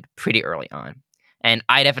solidified pretty early on. And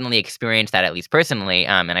I definitely experienced that, at least personally,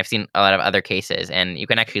 and I've seen a lot of other cases, and you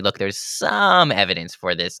can actually look. There's some evidence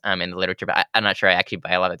for this in the literature, but I'm not sure I actually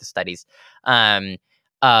buy a lot of the studies. Um,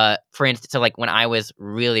 for instance, so when I was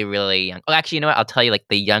really, really young. Oh, actually, you know what? I'll tell you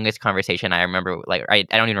the youngest conversation I remember. I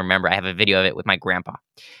don't even remember. I have a video of it with my grandpa,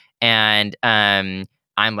 and I'm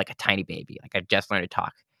like a tiny baby. Like I just learned to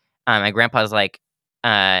talk. My grandpa's like,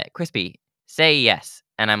 Crispy, say yes.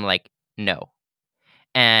 And I'm like, no.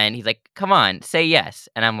 And he's like, come on, say yes.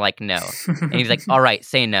 And I'm like, no. And he's like, all right,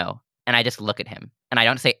 say no. And I just look at him and I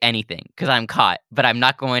don't say anything because I'm caught, but I'm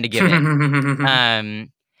not going to give in.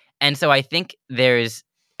 Um, and so I think there's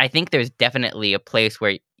definitely a place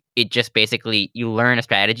where it just basically you learn a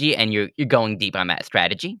strategy and you're going deep on that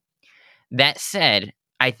strategy. That said,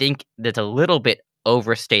 I think that's a little bit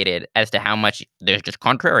overstated as to how much there's just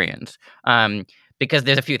contrarians. Because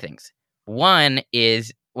there's a few things. One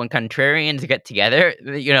is when contrarians get together,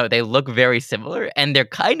 they look very similar and they're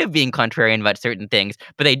kind of being contrarian about certain things,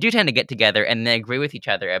 but they do tend to get together and they agree with each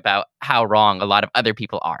other about how wrong a lot of other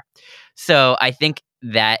people are. So I think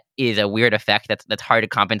that is a weird effect that's hard to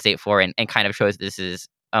compensate for and kind of shows this is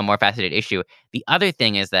a more faceted issue. The other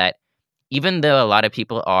thing is that even though a lot of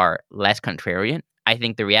people are less contrarian, I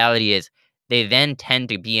think the reality is they then tend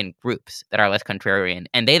to be in groups that are less contrarian,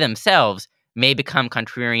 and they themselves may become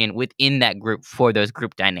contrarian within that group for those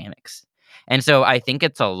group dynamics. And so I think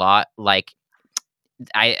it's a lot like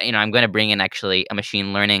I'm going to bring in actually a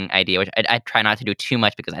machine learning idea, which I try not to do too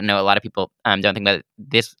much because I know a lot of people don't think about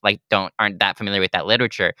this, aren't that familiar with that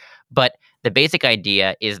literature. But the basic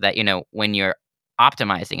idea is that when you're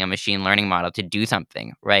optimizing a machine learning model to do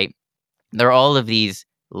something, right? There are all of these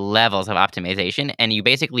levels of optimization, and you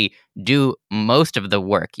basically do most of the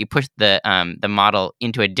work. You push the model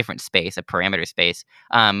into a different space, a parameter space,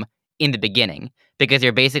 in the beginning, because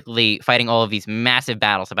you're basically fighting all of these massive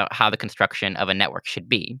battles about how the construction of a network should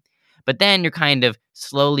be. But then you're kind of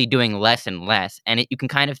slowly doing less and less, and you can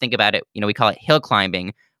kind of think about it. We call it hill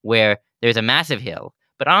climbing, where there's a massive hill,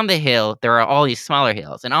 but on the hill there are all these smaller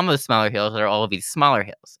hills, and on those smaller hills there are all of these smaller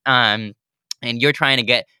hills. And you're trying to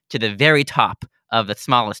get to the very top of the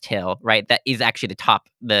smallest hill, right? That is actually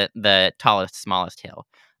the tallest, smallest hill.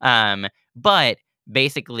 But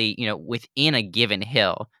basically, within a given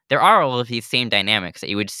hill, there are all of these same dynamics that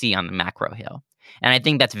you would see on the macro hill. And I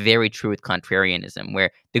think that's very true with contrarianism,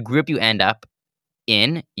 where the group you end up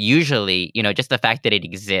in, usually, just the fact that it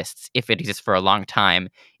exists, if it exists for a long time,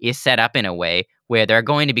 is set up in a way where there are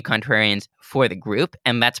going to be contrarians for the group,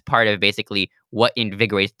 and that's part of basically what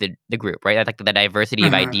invigorates the group, right? That's like the diversity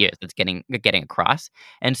of Mhm. ideas that's getting across.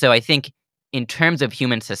 And so I think in terms of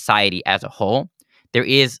human society as a whole, there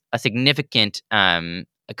is a significant a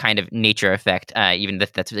kind of nature effect, even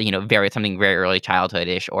that's something very early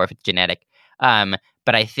childhood-ish, or if it's genetic.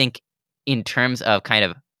 But I think in terms of kind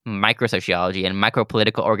of microsociology and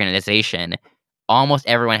micropolitical organization, almost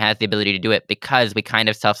everyone has the ability to do it because we kind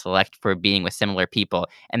of self-select for being with similar people,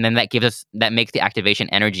 and then that makes the activation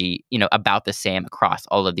energy about the same across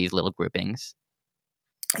all of these little groupings.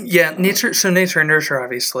 Yeah, nature. So nature and nurture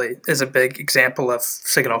obviously is a big example of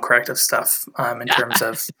signal corrective stuff. In terms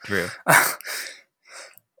of, True.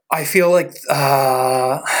 I feel like,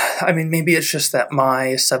 maybe it's just that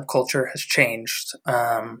my subculture has changed.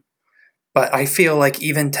 But I feel like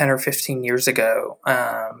even 10 or 15 years ago,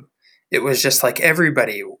 it was just like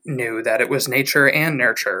everybody knew that it was nature and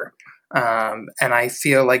nurture. And I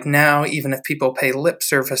feel like now, even if people pay lip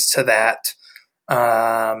service to that,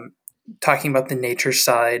 talking about the nature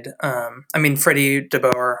side, Freddie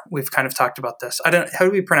DeBoer, we've kind of talked about this. How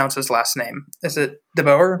do we pronounce his last name? Is it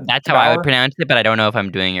DeBoer? That's how I would pronounce it, but I don't know if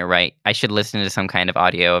I'm doing it right. I should listen to some kind of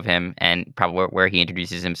audio of him and probably where he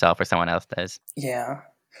introduces himself or someone else does. Yeah.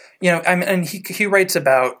 And he writes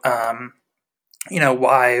about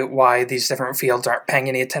why these different fields aren't paying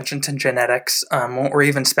any attention to genetics, or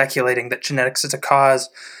even speculating that genetics is a cause.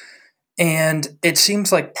 And it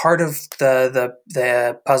seems like part of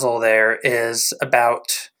the puzzle there is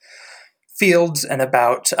about fields and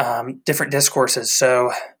about different discourses.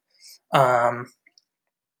 So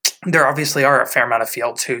there obviously are a fair amount of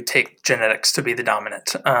fields who take genetics to be the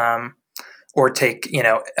dominant, or take,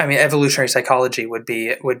 evolutionary psychology would be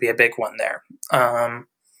a big one there.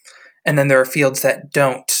 And then there are fields that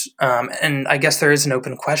don't. And I guess there is an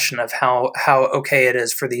open question of how okay it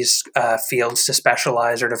is for these fields to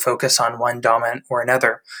specialize or to focus on one dominant or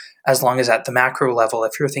another, as long as at the macro level,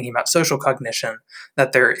 if you're thinking about social cognition,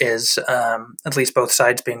 that there is at least both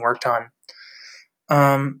sides being worked on.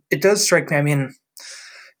 It does strike me,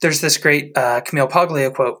 there's this great Camille Paglia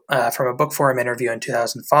quote from a book forum interview in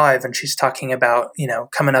 2005, and she's talking about,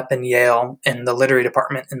 coming up in Yale in the literary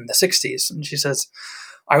department in the 60s. And she says,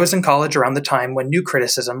 I was in college around the time when new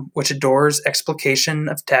criticism, which adores explication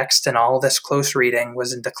of text and all this close reading,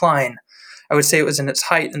 was in decline. I would say it was in its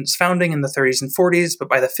height and its founding in the 30s and 40s, but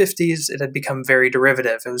by the 50s, it had become very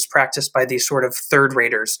derivative. It was practiced by these sort of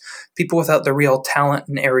third-raters, people without the real talent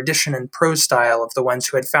and erudition and prose style of the ones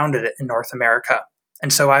who had founded it in North America.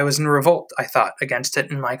 And so I was in revolt, I thought, against it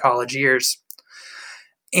in my college years.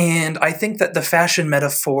 And I think that the fashion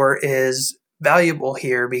metaphor is valuable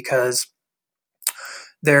here because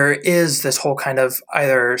there is this whole kind of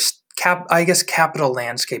either capital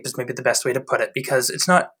landscape is maybe the best way to put it, because it's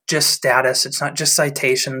not just status, it's not just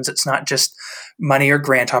citations, it's not just money or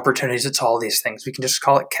grant opportunities, it's all these things. We can just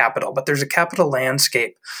call it capital, but there's a capital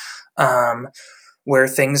landscape where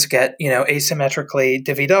things get, asymmetrically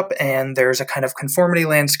divvied up, and there's a kind of conformity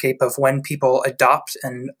landscape of when people adopt,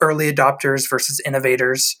 and early adopters versus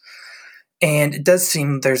innovators. And it does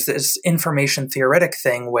seem there's this information theoretic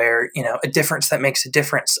thing where, a difference that makes a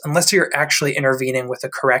difference, unless you're actually intervening with a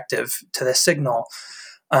corrective to the signal,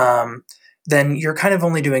 then you're kind of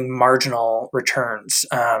only doing marginal returns.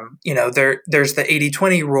 There's the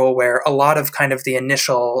 80-20 rule where a lot of kind of the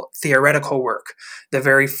initial theoretical work, the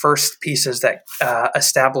very first pieces that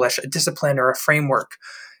establish a discipline or a framework,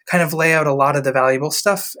 kind of lay out a lot of the valuable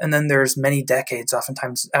stuff. And then there's many decades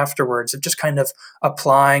oftentimes afterwards of just kind of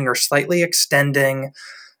applying or slightly extending,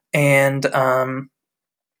 and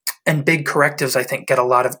big correctives, I think, get a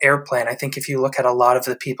lot of airplay. And I think if you look at a lot of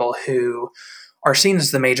the people who are seen as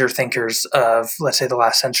the major thinkers of, let's say, the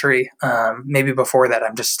last century, maybe before that,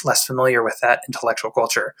 I'm just less familiar with that intellectual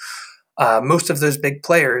culture. Most of those big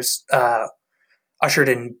players ushered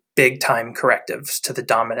in big time correctives to the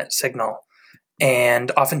dominant signal. And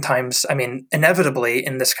oftentimes, inevitably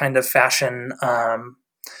in this kind of fashion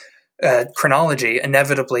chronology,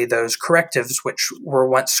 inevitably those correctives, which were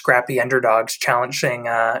once scrappy underdogs challenging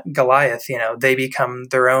Goliath, they become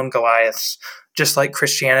their own Goliaths, just like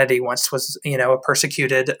Christianity once was, a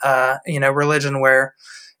persecuted, religion where,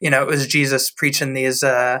 it was Jesus preaching these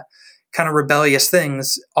kind of rebellious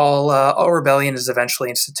things. All rebellion is eventually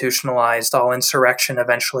institutionalized. All insurrection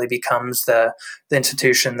eventually becomes the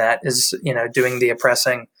institution that is, doing the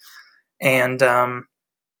oppressing. And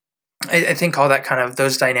I think all that kind of,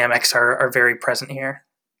 those dynamics are very present here.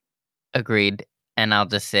 Agreed. And I'll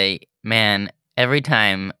just say, man, every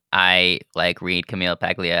time I read Camille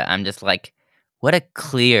Paglia, I'm just like, what a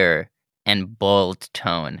clear and bold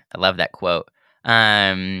tone. I love that quote.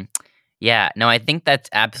 Yeah, no, I think that's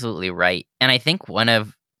absolutely right. And I think one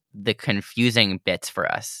of the confusing bits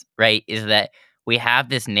for us, right, is that we have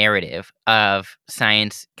this narrative of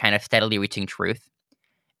science kind of steadily reaching truth.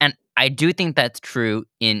 And I do think that's true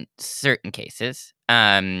in certain cases.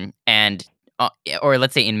 Or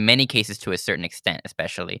let's say in many cases to a certain extent,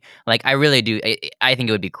 especially. I really do. I think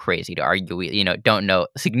it would be crazy to argue we, don't know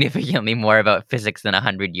significantly more about physics than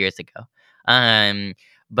 100 years ago.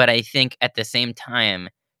 But I think at the same time,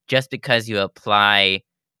 just because you apply,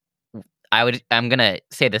 I'm going to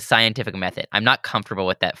say the scientific method. I'm not comfortable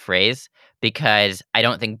with that phrase because I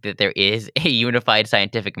don't think that there is a unified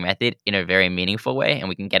scientific method in a very meaningful way, and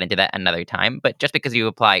we can get into that another time. But just because you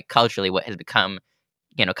apply culturally what has become,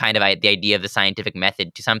 kind of the idea of the scientific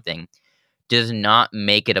method to something does not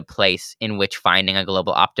make it a place in which finding a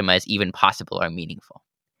global optima is even possible or meaningful.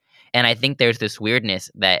 And I think there's this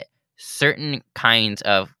weirdness that certain kinds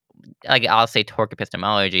of, I'll say torque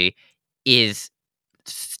epistemology is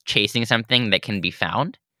chasing something that can be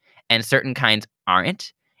found, and certain kinds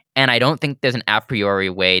aren't. And I don't think there's an a priori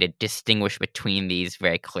way to distinguish between these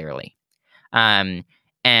very clearly.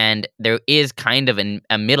 And there is kind of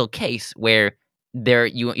a middle case where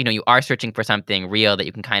you are searching for something real that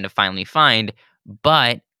you can kind of finally find,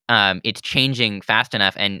 but it's changing fast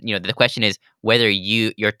enough, and the question is whether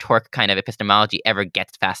your torque kind of epistemology ever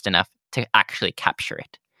gets fast enough to actually capture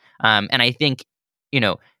it. And I think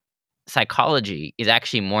psychology is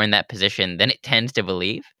actually more in that position than it tends to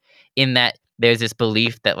believe, in that there's this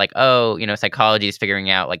belief that psychology is figuring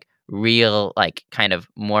out like real, like kind of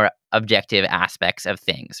more objective aspects of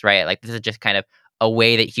things, right? Like this is just kind of a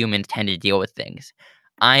way that humans tend to deal with things.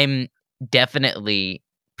 I'm definitely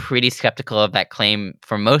pretty skeptical of that claim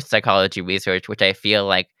for most psychology research, which I feel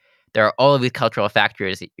like there are all of these cultural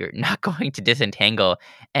factors that you're not going to disentangle.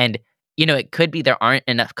 And it could be there aren't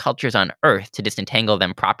enough cultures on Earth to disentangle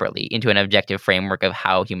them properly into an objective framework of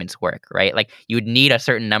how humans work, right? Like you would need a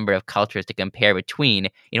certain number of cultures to compare between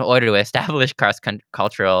in order to establish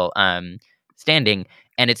cross-cultural standing.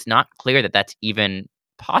 And it's not clear that that's even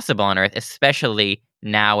possible on Earth, especially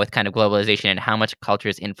now with kind of globalization and how much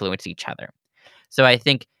cultures influence each other. So I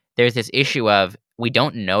think there's this issue of we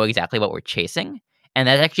don't know exactly what we're chasing. And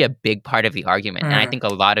that's actually a big part of the argument. And I think a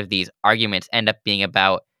lot of these arguments end up being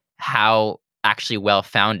about how actually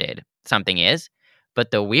well-founded something is.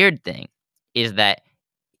 But the weird thing is that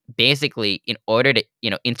basically in order to,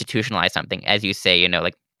 institutionalize something, as you say,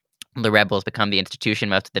 like the rebels become the institution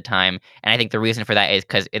most of the time. And I think the reason for that is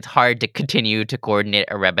because it's hard to continue to coordinate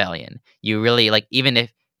a rebellion. You really, like, even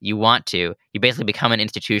if you want to, you basically become an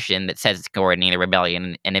institution that says it's coordinating the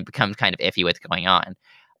rebellion, and it becomes kind of iffy what's going on.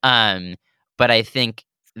 But I think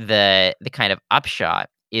the kind of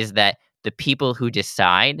upshot is that the people who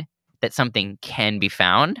decide that something can be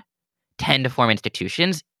found tend to form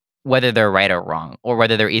institutions, whether they're right or wrong, or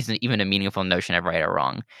whether there isn't even a meaningful notion of right or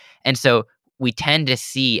wrong. And so we tend to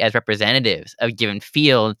see as representatives of given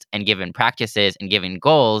fields and given practices and given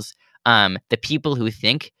goals, the people who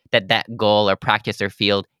think that that goal or practice or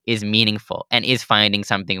field is meaningful and is finding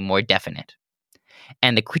something more definite.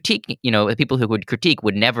 And the critique, the people who would critique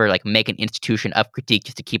would never like make an institution of critique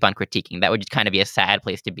just to keep on critiquing. That would just kind of be a sad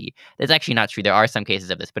place to be. That's actually not true. There are some cases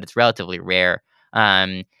of this, but it's relatively rare.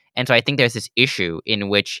 And so I think there's this issue in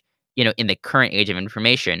which, in the current age of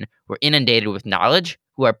information, we're inundated with knowledge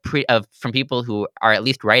from people who are at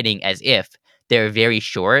least writing as if they're very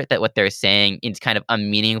sure that what they're saying is kind of a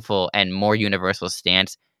meaningful and more universal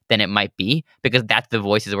stance than it might be, because that's the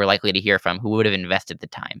voices we're likely to hear from who would have invested the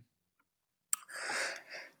time.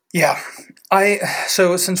 Yeah.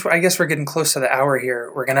 So since I guess we're getting close to the hour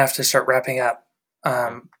here, we're going to have to start wrapping up.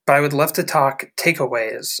 But I would love to talk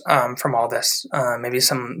takeaways from all this, maybe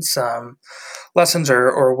some lessons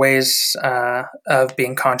or ways of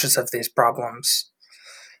being conscious of these problems.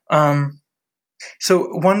 So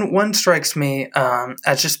one strikes me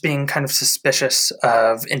as just being kind of suspicious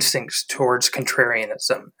of instincts towards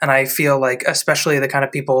contrarianism. And I feel like especially the kind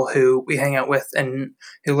of people who we hang out with and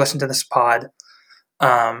who listen to this pod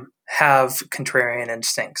have contrarian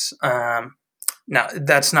instincts. Now,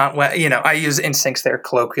 that's not what, I use instincts there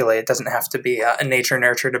colloquially. It doesn't have to be a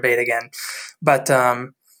nature-nurture debate again. But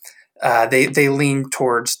they lean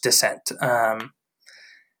towards dissent.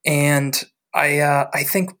 And I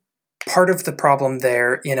think part of the problem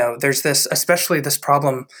there, there's especially this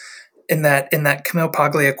problem in that Camille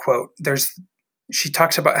Paglia quote. She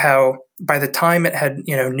talks about how by the time it had,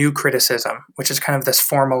 new criticism, which is kind of this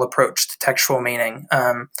formal approach to textual meaning,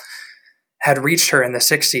 had reached her in the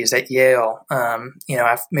 60s at Yale,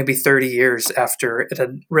 maybe 30 years after it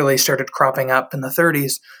had really started cropping up in the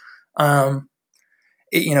 30s.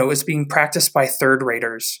 It was being practiced by third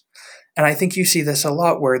raters. And I think you see this a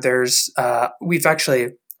lot where there's, I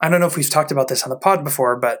don't know if we've talked about this on the pod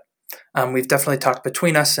before, but we've definitely talked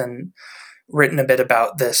between us and written a bit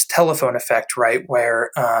about this telephone effect, right? Where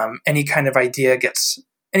any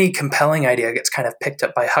compelling idea gets kind of picked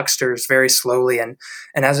up by hucksters very slowly. And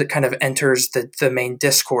as it kind of enters the main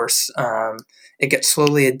discourse, it gets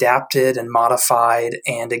slowly adapted and modified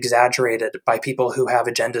and exaggerated by people who have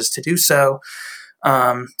agendas to do so.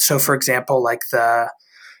 So for example, like the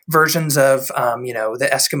versions of, the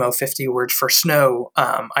Eskimo 50 words for snow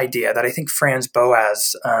idea that I think Franz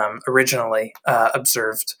Boas originally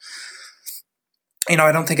observed.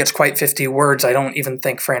 I don't think it's quite 50 words. I don't even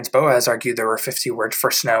think Franz Boas argued there were 50 words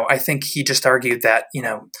for snow. I think he just argued that,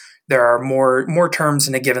 there are more terms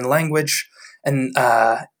in a given language. And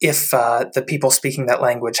if the people speaking that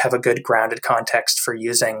language have a good grounded context for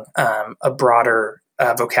using a broader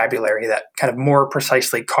vocabulary that kind of more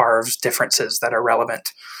precisely carves differences that are relevant.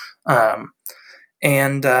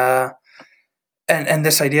 And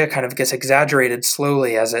this idea kind of gets exaggerated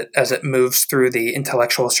slowly as it moves through the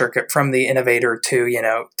intellectual circuit from the innovator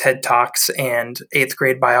to, TED Talks and 8th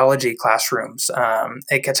grade biology classrooms.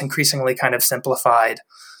 It gets increasingly kind of simplified.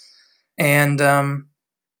 And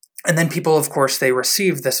And then people, of course, they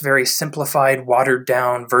receive this very simplified, watered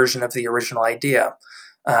down version of the original idea,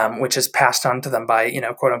 which is passed on to them by,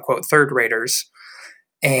 quote unquote, third raters.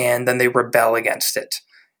 And then they rebel against it.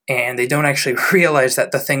 And they don't actually realize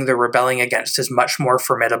that the thing they're rebelling against is much more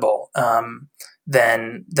formidable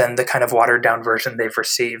than the kind of watered down version they've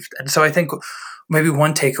received. And so I think maybe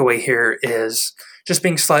one takeaway here is just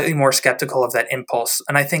being slightly more skeptical of that impulse.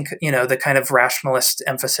 And I think, the kind of rationalist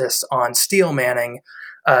emphasis on steel manning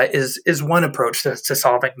is one approach to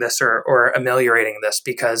solving this or ameliorating this,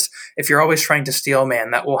 because if you're always trying to steel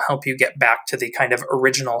man, that will help you get back to the kind of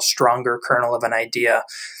original, stronger kernel of an idea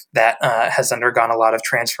that has undergone a lot of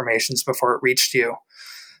transformations before it reached you.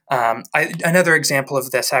 Another example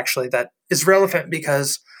of this actually that is relevant,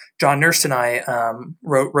 because John Nurst and I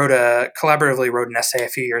collaboratively wrote an essay a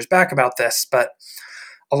few years back about this, but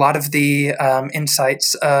a lot of the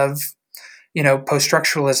insights of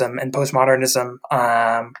post-structuralism and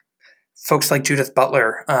postmodernism, folks like Judith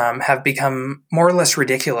Butler have become more or less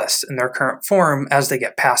ridiculous in their current form as they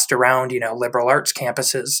get passed around, liberal arts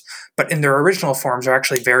campuses. But in their original forms are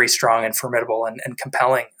actually very strong and formidable and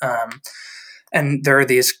compelling. And there are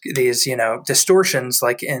these distortions,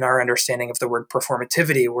 like in our understanding of the word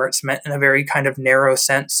performativity, where it's meant in a very kind of narrow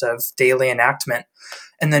sense of daily enactment,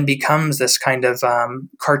 and then becomes this kind of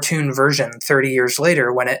cartoon version 30 years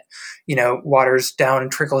later when it, waters down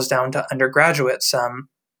and trickles down to undergraduates,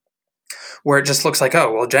 where it just looks like,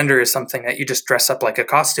 oh, well, gender is something that you just dress up like a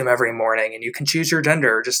costume every morning and you can choose your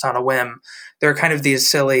gender just on a whim. There are kind of these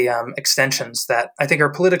silly extensions that I think are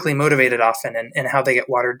politically motivated often in how they get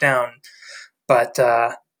watered down. But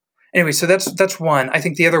anyway, so that's one. I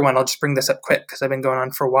think the other one, I'll just bring this up quick because I've been going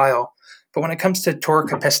on for a while. But when it comes to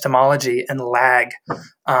torque epistemology and lag,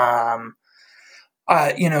 Bruno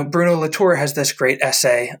Latour has this great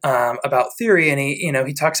essay about theory, and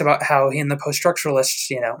he talks about how he and the post-structuralists,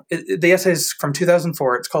 the essay is from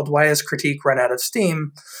 2004. It's called "Why Has Critique Run Out of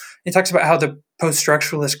Steam?" He talks about how the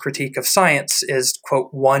post-structuralist critique of science is,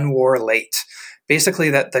 quote, one war late. Basically,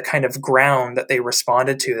 that the kind of ground that they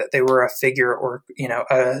responded to, that they were a figure or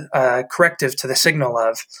a corrective to the signal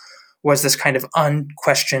of, was this kind of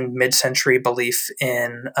unquestioned mid-century belief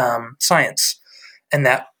in science, and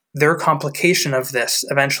that their complication of this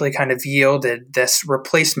eventually kind of yielded this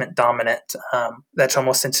replacement dominant that's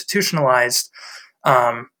almost institutionalized.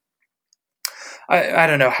 I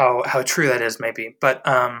don't know how true that is, maybe, but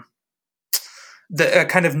the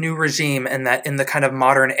kind of new regime, and that in the kind of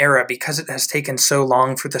modern era, because it has taken so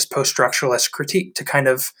long for this post-structuralist critique to kind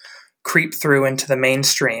of creep through into the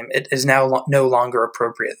mainstream, it is now no longer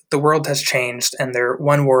appropriate. The world has changed, and they're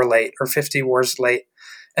one war late or 50 wars late.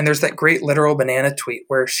 And there's that great literal banana tweet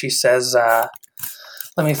where she says, let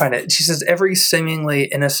me find it. She says, every seemingly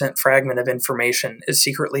innocent fragment of information is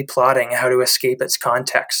secretly plotting how to escape its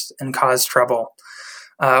context and cause trouble.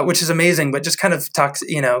 Which is amazing, but just kind of talks,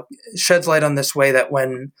 sheds light on this way that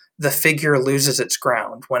when the figure loses its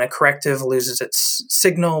ground, when a corrective loses its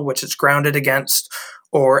signal, which it's grounded against,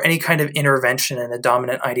 or any kind of intervention in a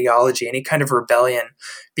dominant ideology, any kind of rebellion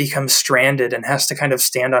becomes stranded and has to kind of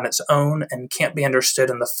stand on its own and can't be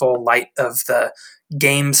understood in the full light of the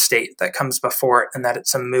game state that comes before it, and that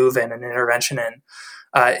it's a move in, an intervention in,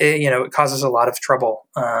 it causes a lot of trouble.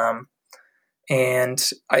 And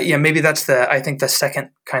maybe that's I think the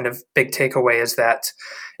second kind of big takeaway is that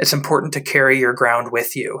it's important to carry your ground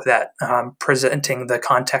with you, that presenting the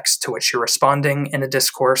context to which you're responding in a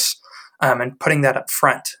discourse and putting that up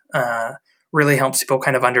front really helps people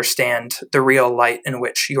kind of understand the real light in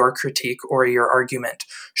which your critique or your argument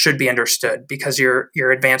should be understood, because you're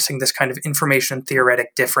advancing this kind of information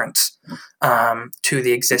theoretic difference to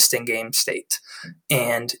the existing game state.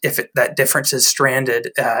 And if that difference is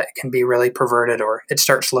stranded, it can be really perverted, or it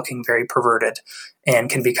starts looking very perverted and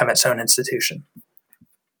can become its own institution.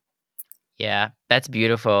 Yeah, that's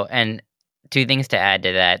beautiful. And two things to add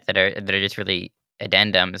to that are just really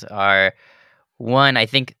addendums are, one, I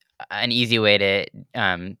think an easy way to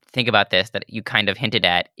think about this that you kind of hinted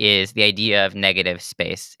at is the idea of negative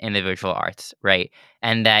space in the visual arts, right?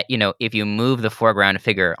 And that, if you move the foreground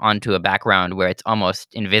figure onto a background where it's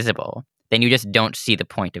almost invisible, then you just don't see the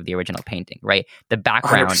point of the original painting, right? The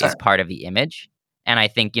background 100%. is part of the image. And I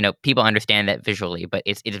think, people understand that visually, but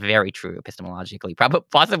it's very true epistemologically, probably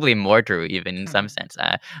possibly more true even in some sense.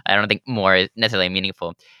 I don't think more is necessarily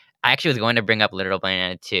meaningful. I actually was going to bring up literal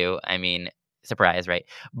banana too. I mean, surprise, right?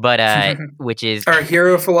 But which is our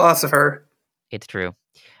hero philosopher. It's true.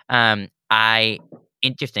 I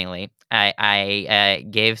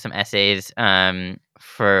gave some essays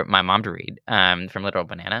for my mom to read from Literal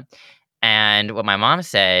Banana, and what my mom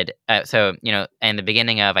said. In the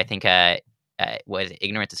beginning of, I think, was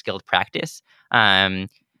ignorance a skilled practice.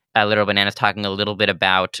 Literal Bananas talking a little bit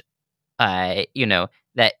about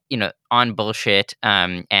that on bullshit,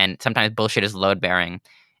 and sometimes bullshit is load bearing.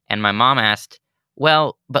 And my mom asked,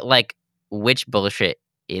 well, but like, which bullshit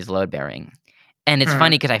is load bearing? And it's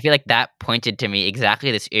funny because I feel like that pointed to me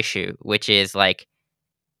exactly this issue, which is like,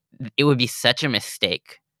 it would be such a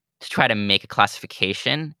mistake to try to make a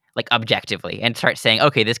classification like objectively and start saying,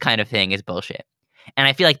 okay, this kind of thing is bullshit. And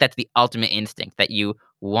I feel like that's the ultimate instinct, that you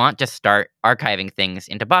want to start archiving things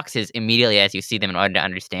into boxes immediately as you see them in order to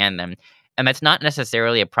understand them. And that's not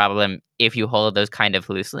necessarily a problem if you hold those kind of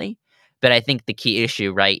loosely. But I think the key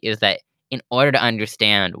issue, right, is that in order to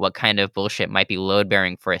understand what kind of bullshit might be load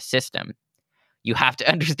bearing for a system, you have to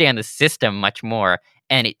understand the system much more.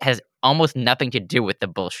 And it has almost nothing to do with the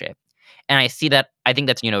bullshit. And I think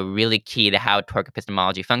that's, really key to how torque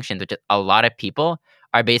epistemology functions, which is a lot of people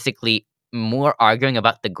are basically more arguing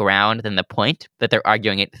about the ground than the point, but they're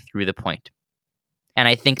arguing it through the point. And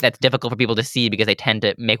I think that's difficult for people to see because they tend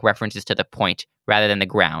to make references to the point rather than the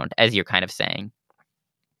ground, as you're kind of saying.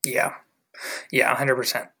 Yeah. Yeah,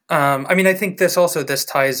 100%. I think this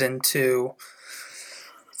ties into,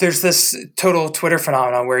 there's this total Twitter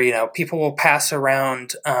phenomenon where, people will pass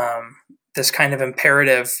around this kind of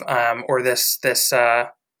imperative, or this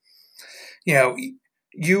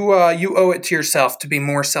you owe it to yourself to be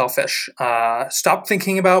more selfish. Stop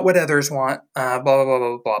thinking about what others want. Blah blah blah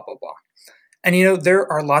blah blah blah blah. And there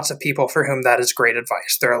are lots of people for whom that is great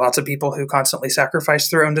advice. There are lots of people who constantly sacrifice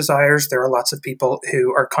their own desires. There are lots of people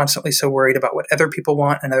who are constantly so worried about what other people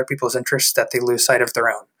want and other people's interests that they lose sight of their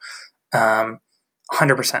own.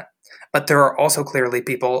 100%. But there are also clearly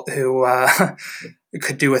people who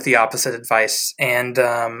could do with the opposite advice. And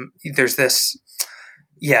there's this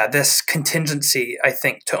contingency, I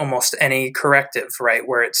think, to almost any corrective, right?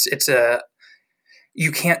 Where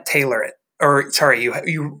you can't tailor it. Or sorry,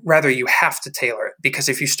 you have to tailor it, because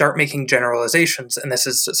if you start making generalizations, and this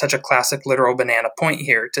is such a classic literal banana point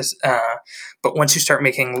here, but once you start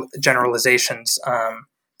making generalizations,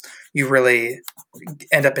 you really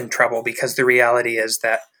end up in trouble, because the reality is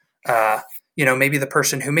that maybe the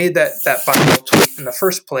person who made that viral tweet in the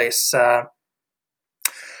first place,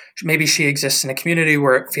 maybe she exists in a community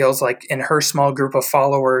where it feels like in her small group of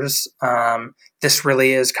followers, this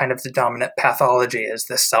really is kind of the dominant pathology, is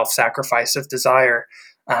this self-sacrifice of desire,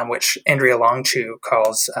 which Andrea Longchu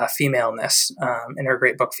calls femaleness in her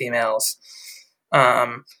great book Females.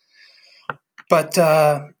 But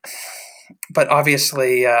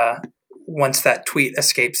obviously, once that tweet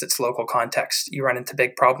escapes its local context, you run into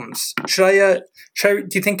big problems. Do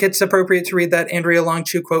you think it's appropriate to read that Andrea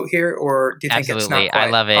Longchu quote here, or do you think Absolutely. it's not quite? I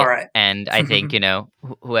love it. All right. And I think,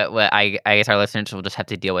 I guess our listeners will just have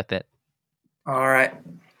to deal with it. All right.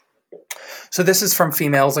 So this is from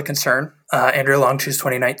Females, a Concern, Andrea Longchu's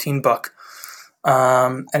 2019 book.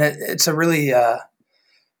 And it's a really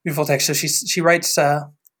beautiful text. So she writes,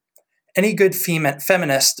 any good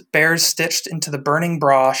feminist bears stitched into the burning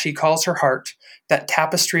bra she calls her heart that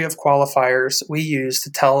tapestry of qualifiers we use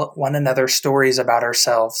to tell one another stories about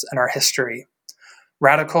ourselves and our history.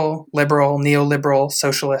 Radical, liberal, neoliberal,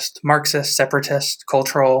 socialist, Marxist, separatist,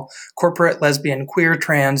 cultural, corporate, lesbian, queer,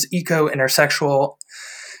 trans, eco-intersectional,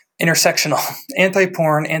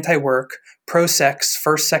 anti-porn, anti-work, pro-sex,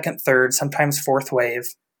 first, second, third, sometimes fourth wave.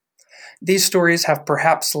 These stories have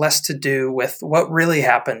perhaps less to do with what really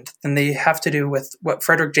happened than they have to do with what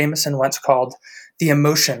Frederick Jameson once called the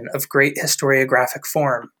emotion of great historiographic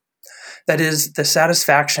form. That is, the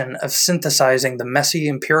satisfaction of synthesizing the messy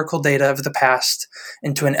empirical data of the past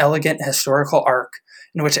into an elegant historical arc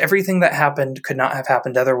in which everything that happened could not have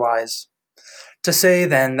happened otherwise. To say,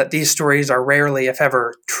 then, that these stories are rarely, if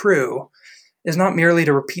ever, true, is not merely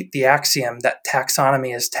to repeat the axiom that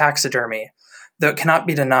taxonomy is taxidermy, though it cannot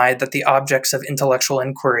be denied that the objects of intellectual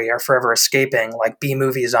inquiry are forever escaping, like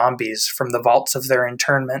B-movie zombies, from the vaults of their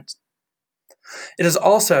internment. It is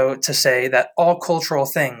also to say that all cultural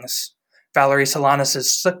things, Valerie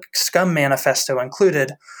Solanas' Scum Manifesto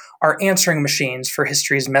included, are answering machines for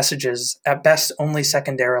history's messages, at best only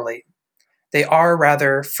secondarily. They are,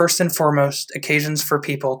 rather, first and foremost, occasions for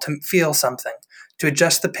people to feel something, to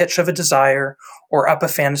adjust the pitch of a desire or up a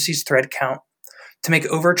fantasy's thread count, to make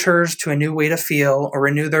overtures to a new way to feel or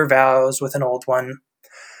renew their vows with an old one.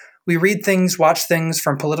 We read things, watch things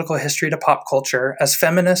from political history to pop culture as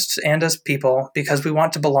feminists and as people because we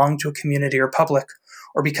want to belong to a community or public,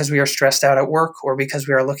 or because we are stressed out at work, or because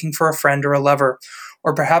we are looking for a friend or a lover,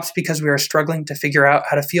 or perhaps because we are struggling to figure out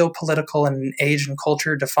how to feel political in an age and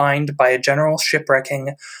culture defined by a general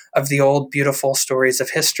shipwrecking of the old, beautiful stories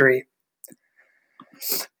of history.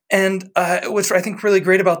 And what's I think really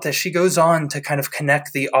great about this, she goes on to kind of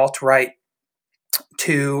connect the alt-right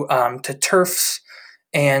to TERFs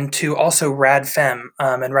and to also rad fem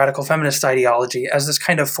and radical feminist ideology as this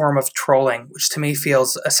kind of form of trolling, which to me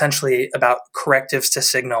feels essentially about correctives to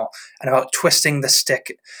signal and about twisting the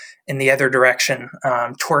stick in the other direction,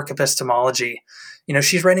 twerk epistemology. You know,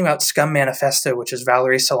 she's writing about Scum Manifesto, which is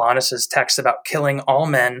Valerie Solanas' text about killing all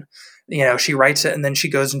men. You know, she writes it and then she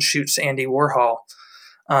goes and shoots Andy Warhol.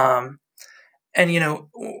 And, you know,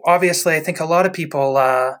 obviously, I think a lot of people,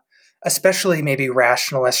 especially maybe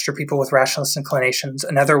rationalists or people with rationalist inclinations,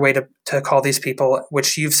 another way to call these people,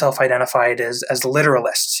 which you've self-identified as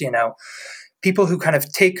literalists, you know, people who kind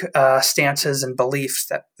of take stances and beliefs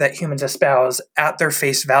that humans espouse at their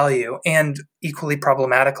face value and equally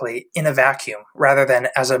problematically in a vacuum rather than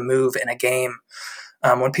as a move in a game.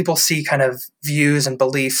 When people see kind of views and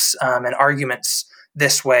beliefs and arguments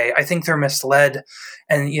this way, I think they're misled.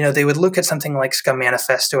 And, you know, they would look at something like Scum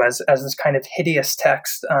Manifesto as this kind of hideous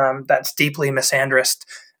text that's deeply misandrist.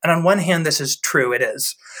 And on one hand, this is true, it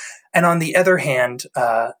is. And on the other hand,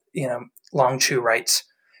 you know, Long Chu writes,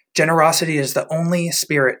 generosity is the only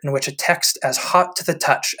spirit in which a text as hot to the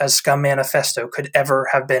touch as Scum Manifesto could ever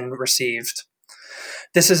have been received.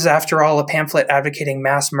 This is, after all, a pamphlet advocating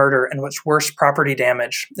mass murder and what's worse, property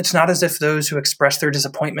damage. It's not as if those who expressed their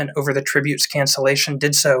disappointment over the tribute's cancellation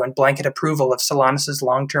did so in blanket approval of Solanas'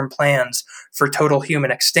 long-term plans for total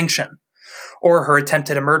human extinction, or her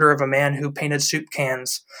attempted murder of a man who painted soup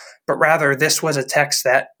cans. But rather, this was a text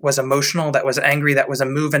that was emotional, that was angry, that was a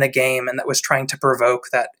move in a game, and that was trying to provoke,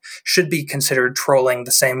 that should be considered trolling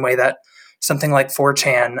the same way that something like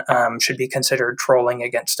 4chan should be considered trolling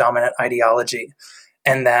against dominant ideology.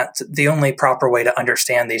 And that the only proper way to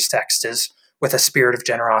understand these texts is with a spirit of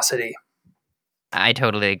generosity. I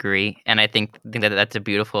totally agree. And I think that that's a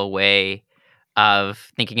beautiful way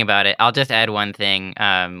of thinking about it. I'll just add one thing,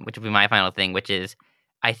 which will be my final thing, which is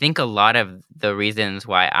I think a lot of the reasons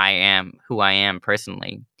why I am who I am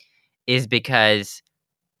personally is because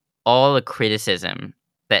all the criticism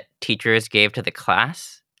that teachers gave to the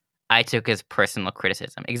class, I took as personal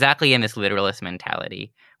criticism, exactly in this literalist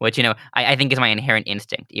mentality, which, you know, I think is my inherent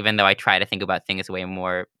instinct, even though I try to think about things way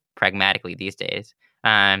more pragmatically these days.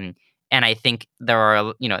 And I think there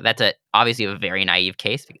are, you know, that's obviously a very naive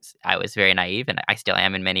case because I was very naive and I still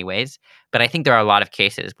am in many ways. But I think there are a lot of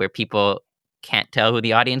cases where people can't tell who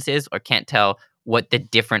the audience is or can't tell what the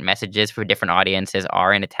different messages for different audiences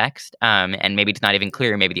are in a text. And maybe it's not even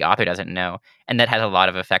clear. Maybe the author doesn't know. And that has a lot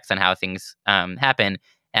of effects on how things happen.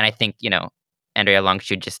 And I think, you know, Andrea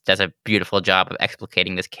Longshoe just does a beautiful job of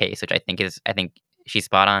explicating this case, which I think she's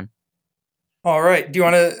spot on. All right. Do you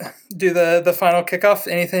want to do the final kickoff?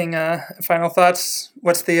 Anything, final thoughts?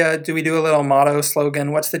 What's the, do we do a little motto,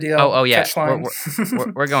 slogan? What's the deal? Oh yeah.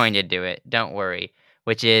 Catchline? We're going to do it. Don't worry.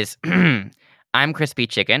 Which is, I'm Crispy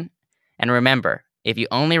Chicken. And remember, if you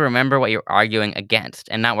only remember what you're arguing against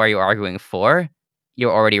and not what you're arguing for,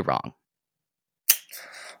 you're already wrong.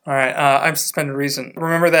 All right, I'm Suspended Reason.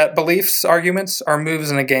 Remember that beliefs, arguments are moves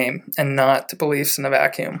in a game and not beliefs in a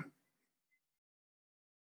vacuum.